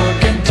poor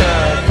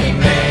Kentucky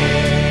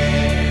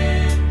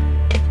man.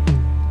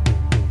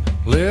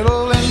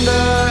 Little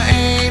Linda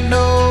ain't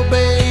no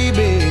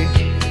baby.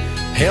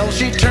 Hell,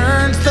 she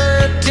turns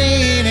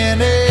 13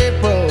 in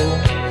April.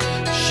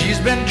 She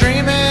been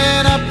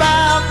dreaming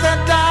about the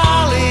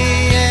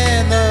dolly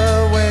in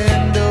the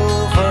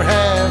window for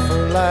half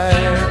her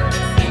life.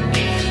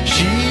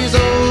 She's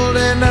old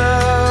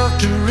enough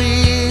to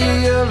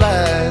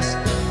realize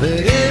that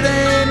it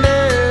ain't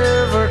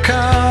ever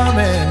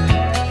coming.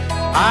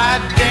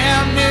 I'd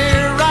damn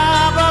near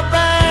rob a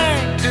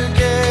bank to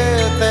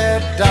get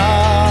that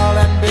doll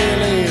and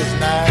Billy's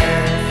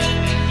knife.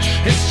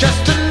 It's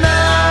just another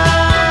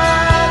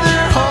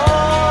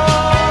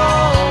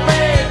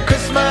homemade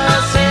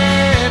Christmas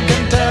in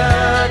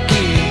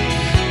Kentucky,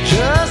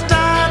 just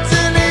odds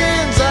and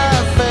ends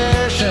of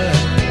fashion,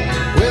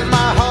 with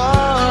my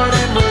heart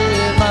and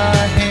with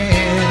my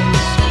hands.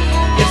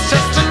 It's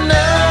just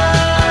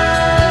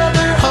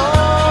another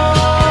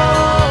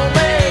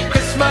homemade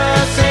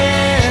Christmas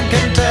in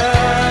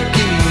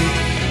Kentucky,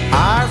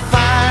 our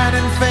fine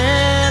and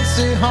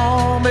fancy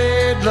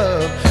homemade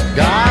love,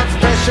 God's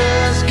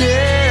precious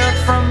gift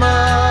from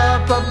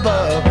up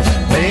above.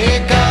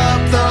 Make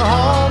up the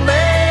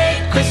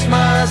homemade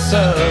Christmas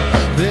of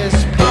this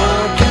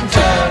poor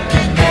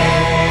Kentucky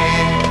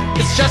man.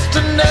 It's just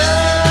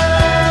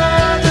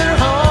another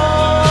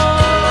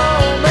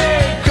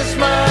homemade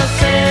Christmas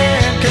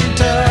in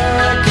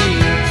Kentucky,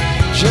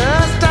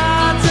 just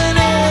odds and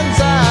ends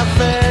of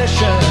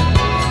fashion,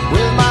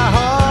 with my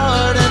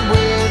heart and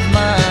with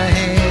my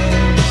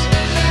hands.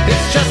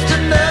 It's just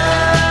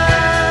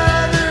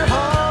another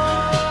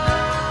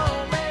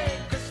homemade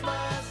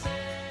Christmas in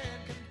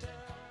Kentucky.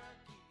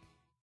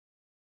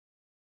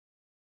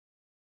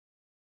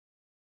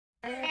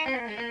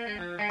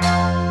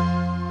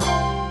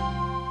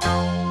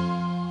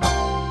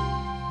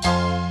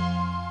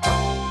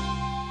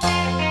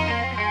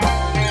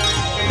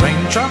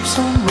 Raindrops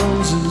on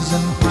roses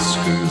and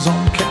whiskers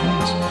on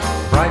kittens,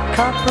 bright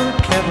copper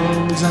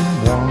kettles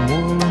and warm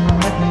woolen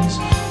mittens,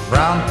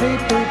 brown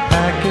paper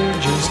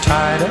packages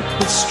tied up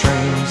with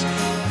strings.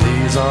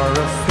 These are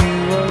a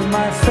few of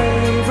my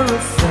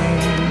favorite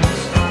things.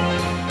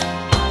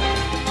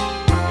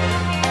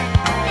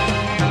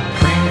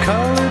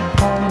 Cream-colored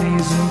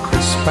ponies and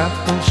crisp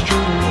apple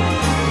strudel,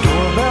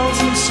 doorbells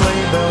and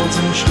sleigh bells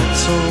and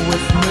schnitzel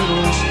with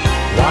noodles,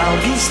 wild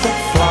geese that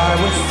fly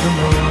with the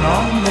moon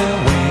on their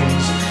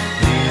wings.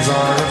 These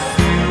are a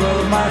few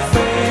of my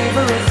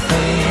favorite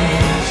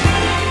things.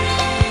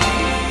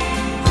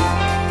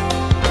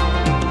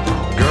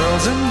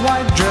 Girls in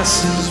white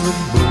dresses with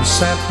blue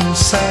satin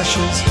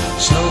sashes,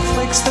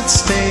 snowflakes that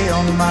stay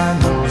on my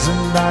nose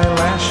and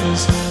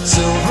eyelashes,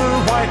 silver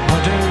white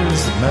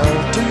winters that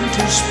melt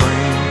into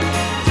spring.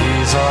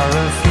 These are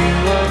a few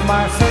of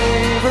my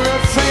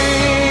favorite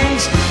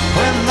things.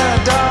 When the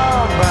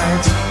dog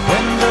bites,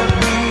 when the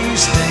bee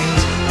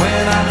stings,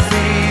 when I'm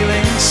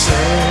feeling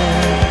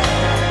sad,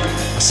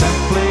 I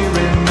simply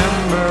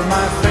remember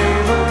my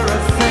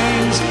favorite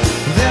things.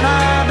 Then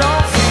I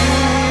don't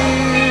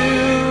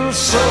feel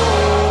so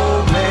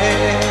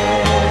bad.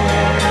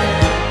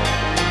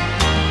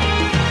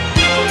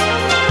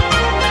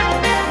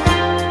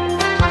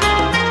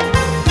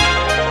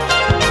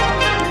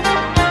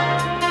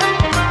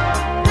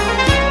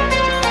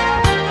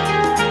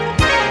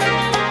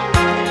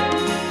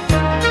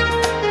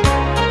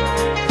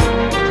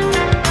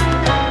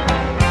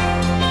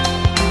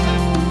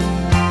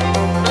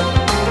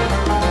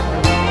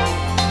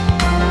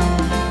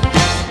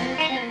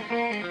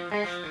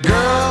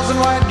 Girls in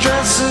white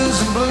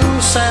dresses and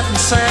blue satin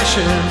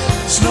sashes,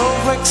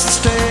 snowflakes that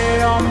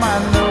stay on my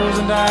nose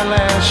and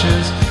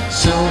eyelashes,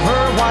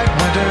 silver white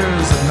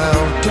winters that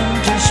melt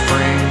into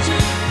springs.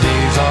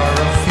 These are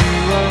a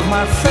few of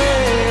my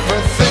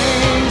favorite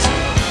things.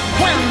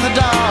 When the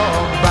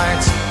dog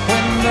bites,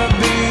 when the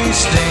bee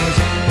stings,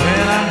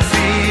 when I'm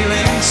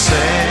feeling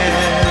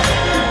sad,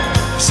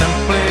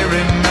 simply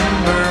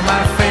remember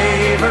my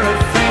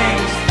favorite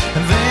things,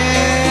 and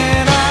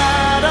then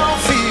I don't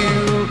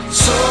feel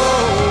so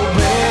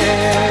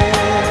bad.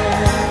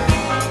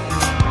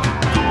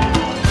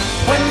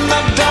 When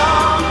the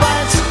dog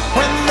bites,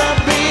 when the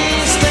bee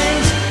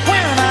stings,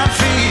 when I'm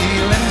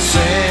feeling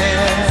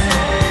sad,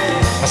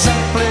 I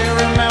simply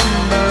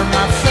remember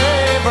my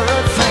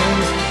favorite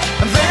things,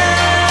 and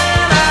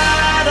then I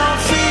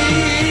don't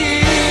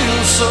feel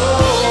so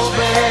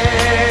bad.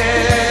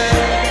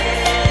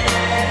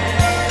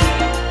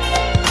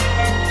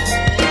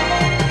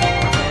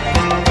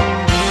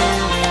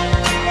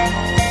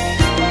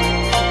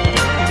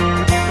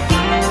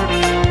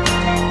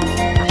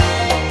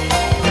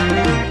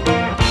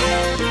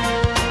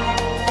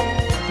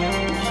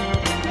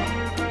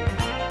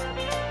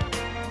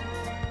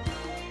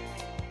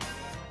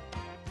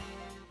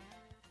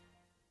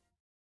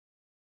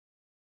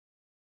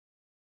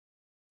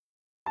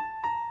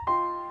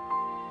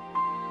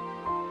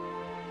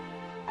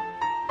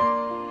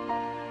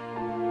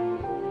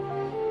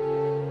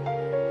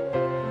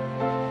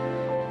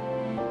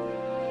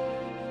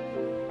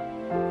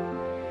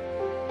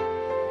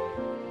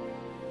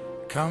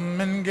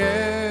 Come and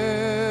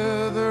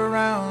gather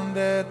round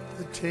at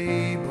the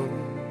table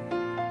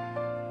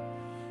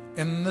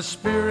in the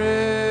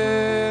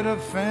spirit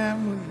of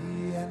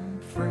family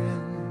and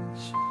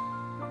friends.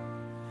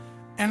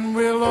 and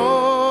we'll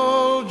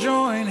all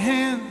join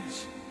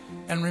hands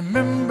and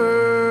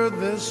remember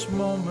this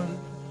moment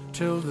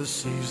till the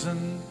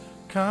season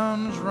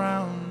comes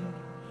round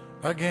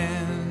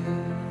again.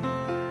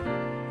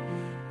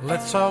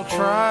 Let's all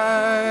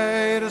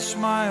try to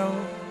smile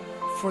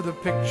for the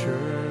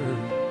picture,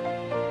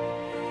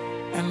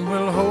 and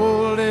we'll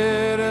hold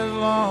it as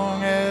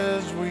long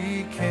as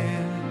we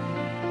can.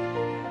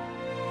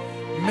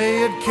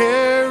 May it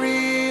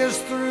carry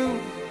us through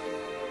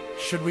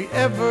should we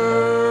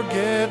ever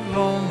get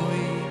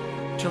lonely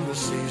till the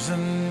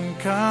season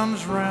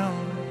comes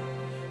round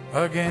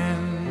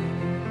again.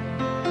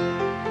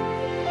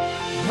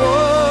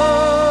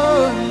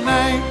 One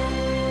night,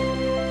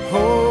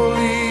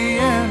 holy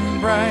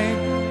and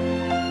bright,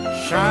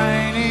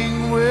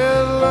 shining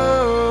with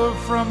love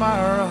from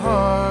our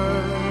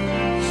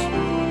hearts.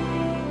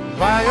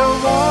 By a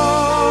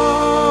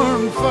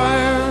warm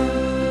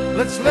fire,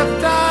 let's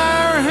lift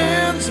our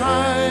hands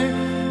high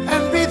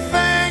and be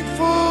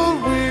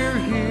thankful we're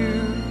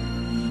here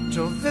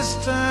till this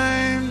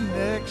time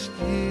next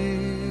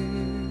year.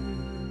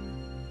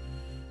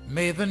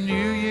 May the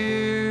new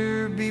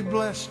year be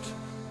blessed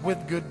with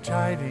good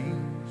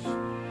tidings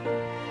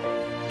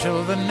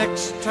till the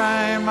next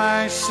time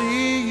I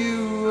see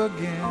you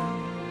again.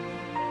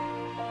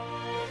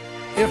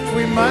 If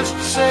we must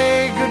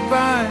say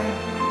goodbye,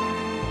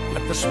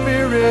 let the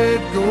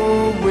Spirit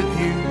go with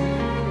you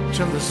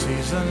till the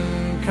season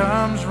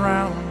comes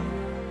round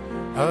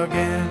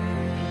again.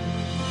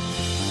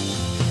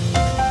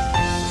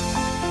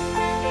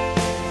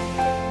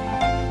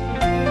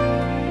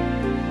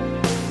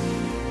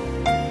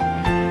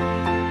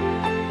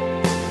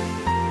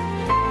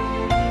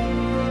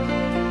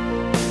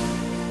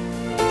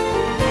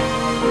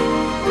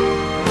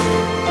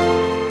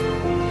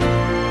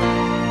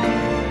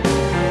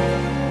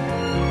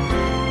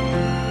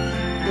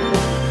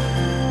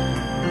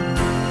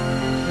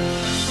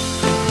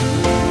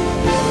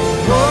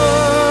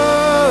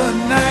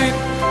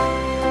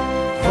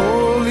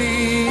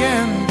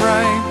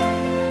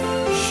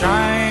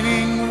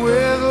 Shining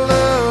with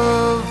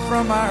love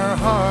from our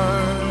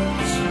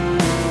hearts.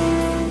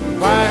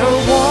 By a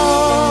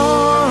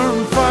warm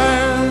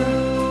fire,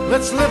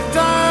 let's lift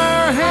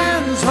our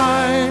hands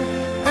high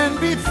and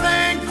be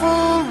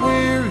thankful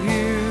we're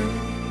here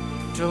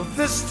till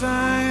this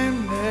time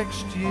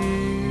next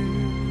year.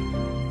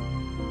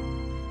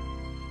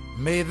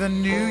 May the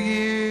new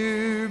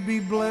year be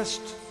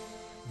blessed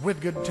with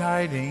good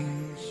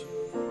tidings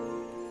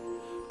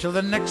till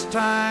the next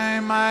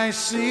time I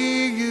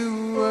see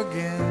you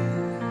again.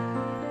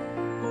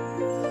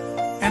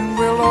 And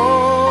we'll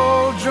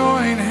all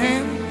join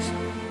hands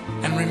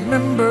and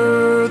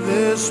remember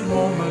this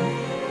moment,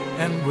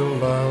 and we'll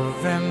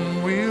love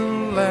and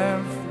we'll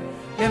laugh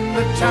in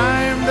the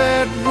time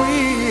that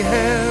we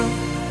have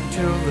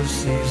till the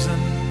season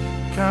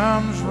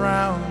comes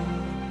round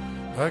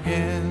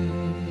again.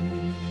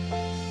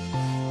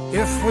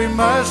 If we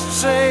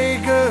must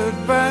say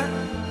goodbye,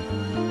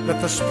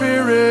 let the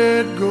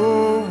Spirit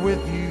go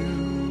with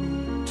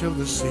you till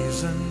the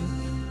season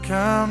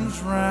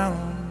comes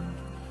round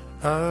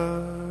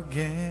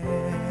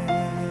again.